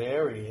 It's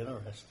very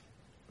interesting,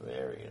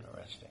 very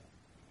interesting.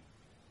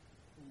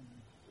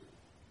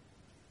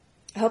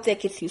 I hope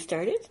that gets you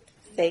started.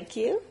 Thank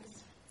you.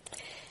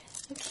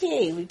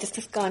 Okay, we've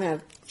just gone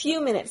a few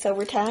minutes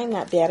over time,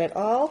 not bad at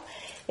all.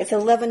 It's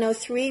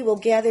 11:03. We'll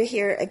gather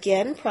here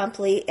again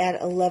promptly at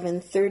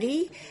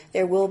 11:30.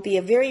 There will be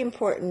a very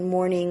important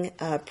morning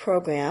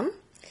program.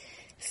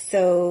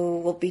 So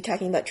we'll be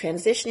talking about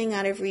transitioning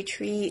out of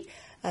retreat,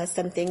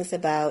 some things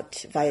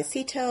about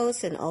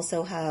Vallecitos, and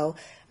also how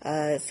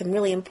some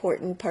really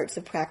important parts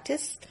of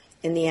practice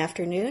in the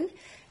afternoon.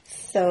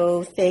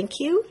 So thank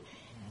you.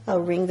 I'll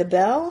ring the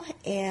bell,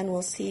 and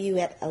we'll see you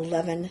at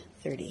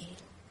 11:30.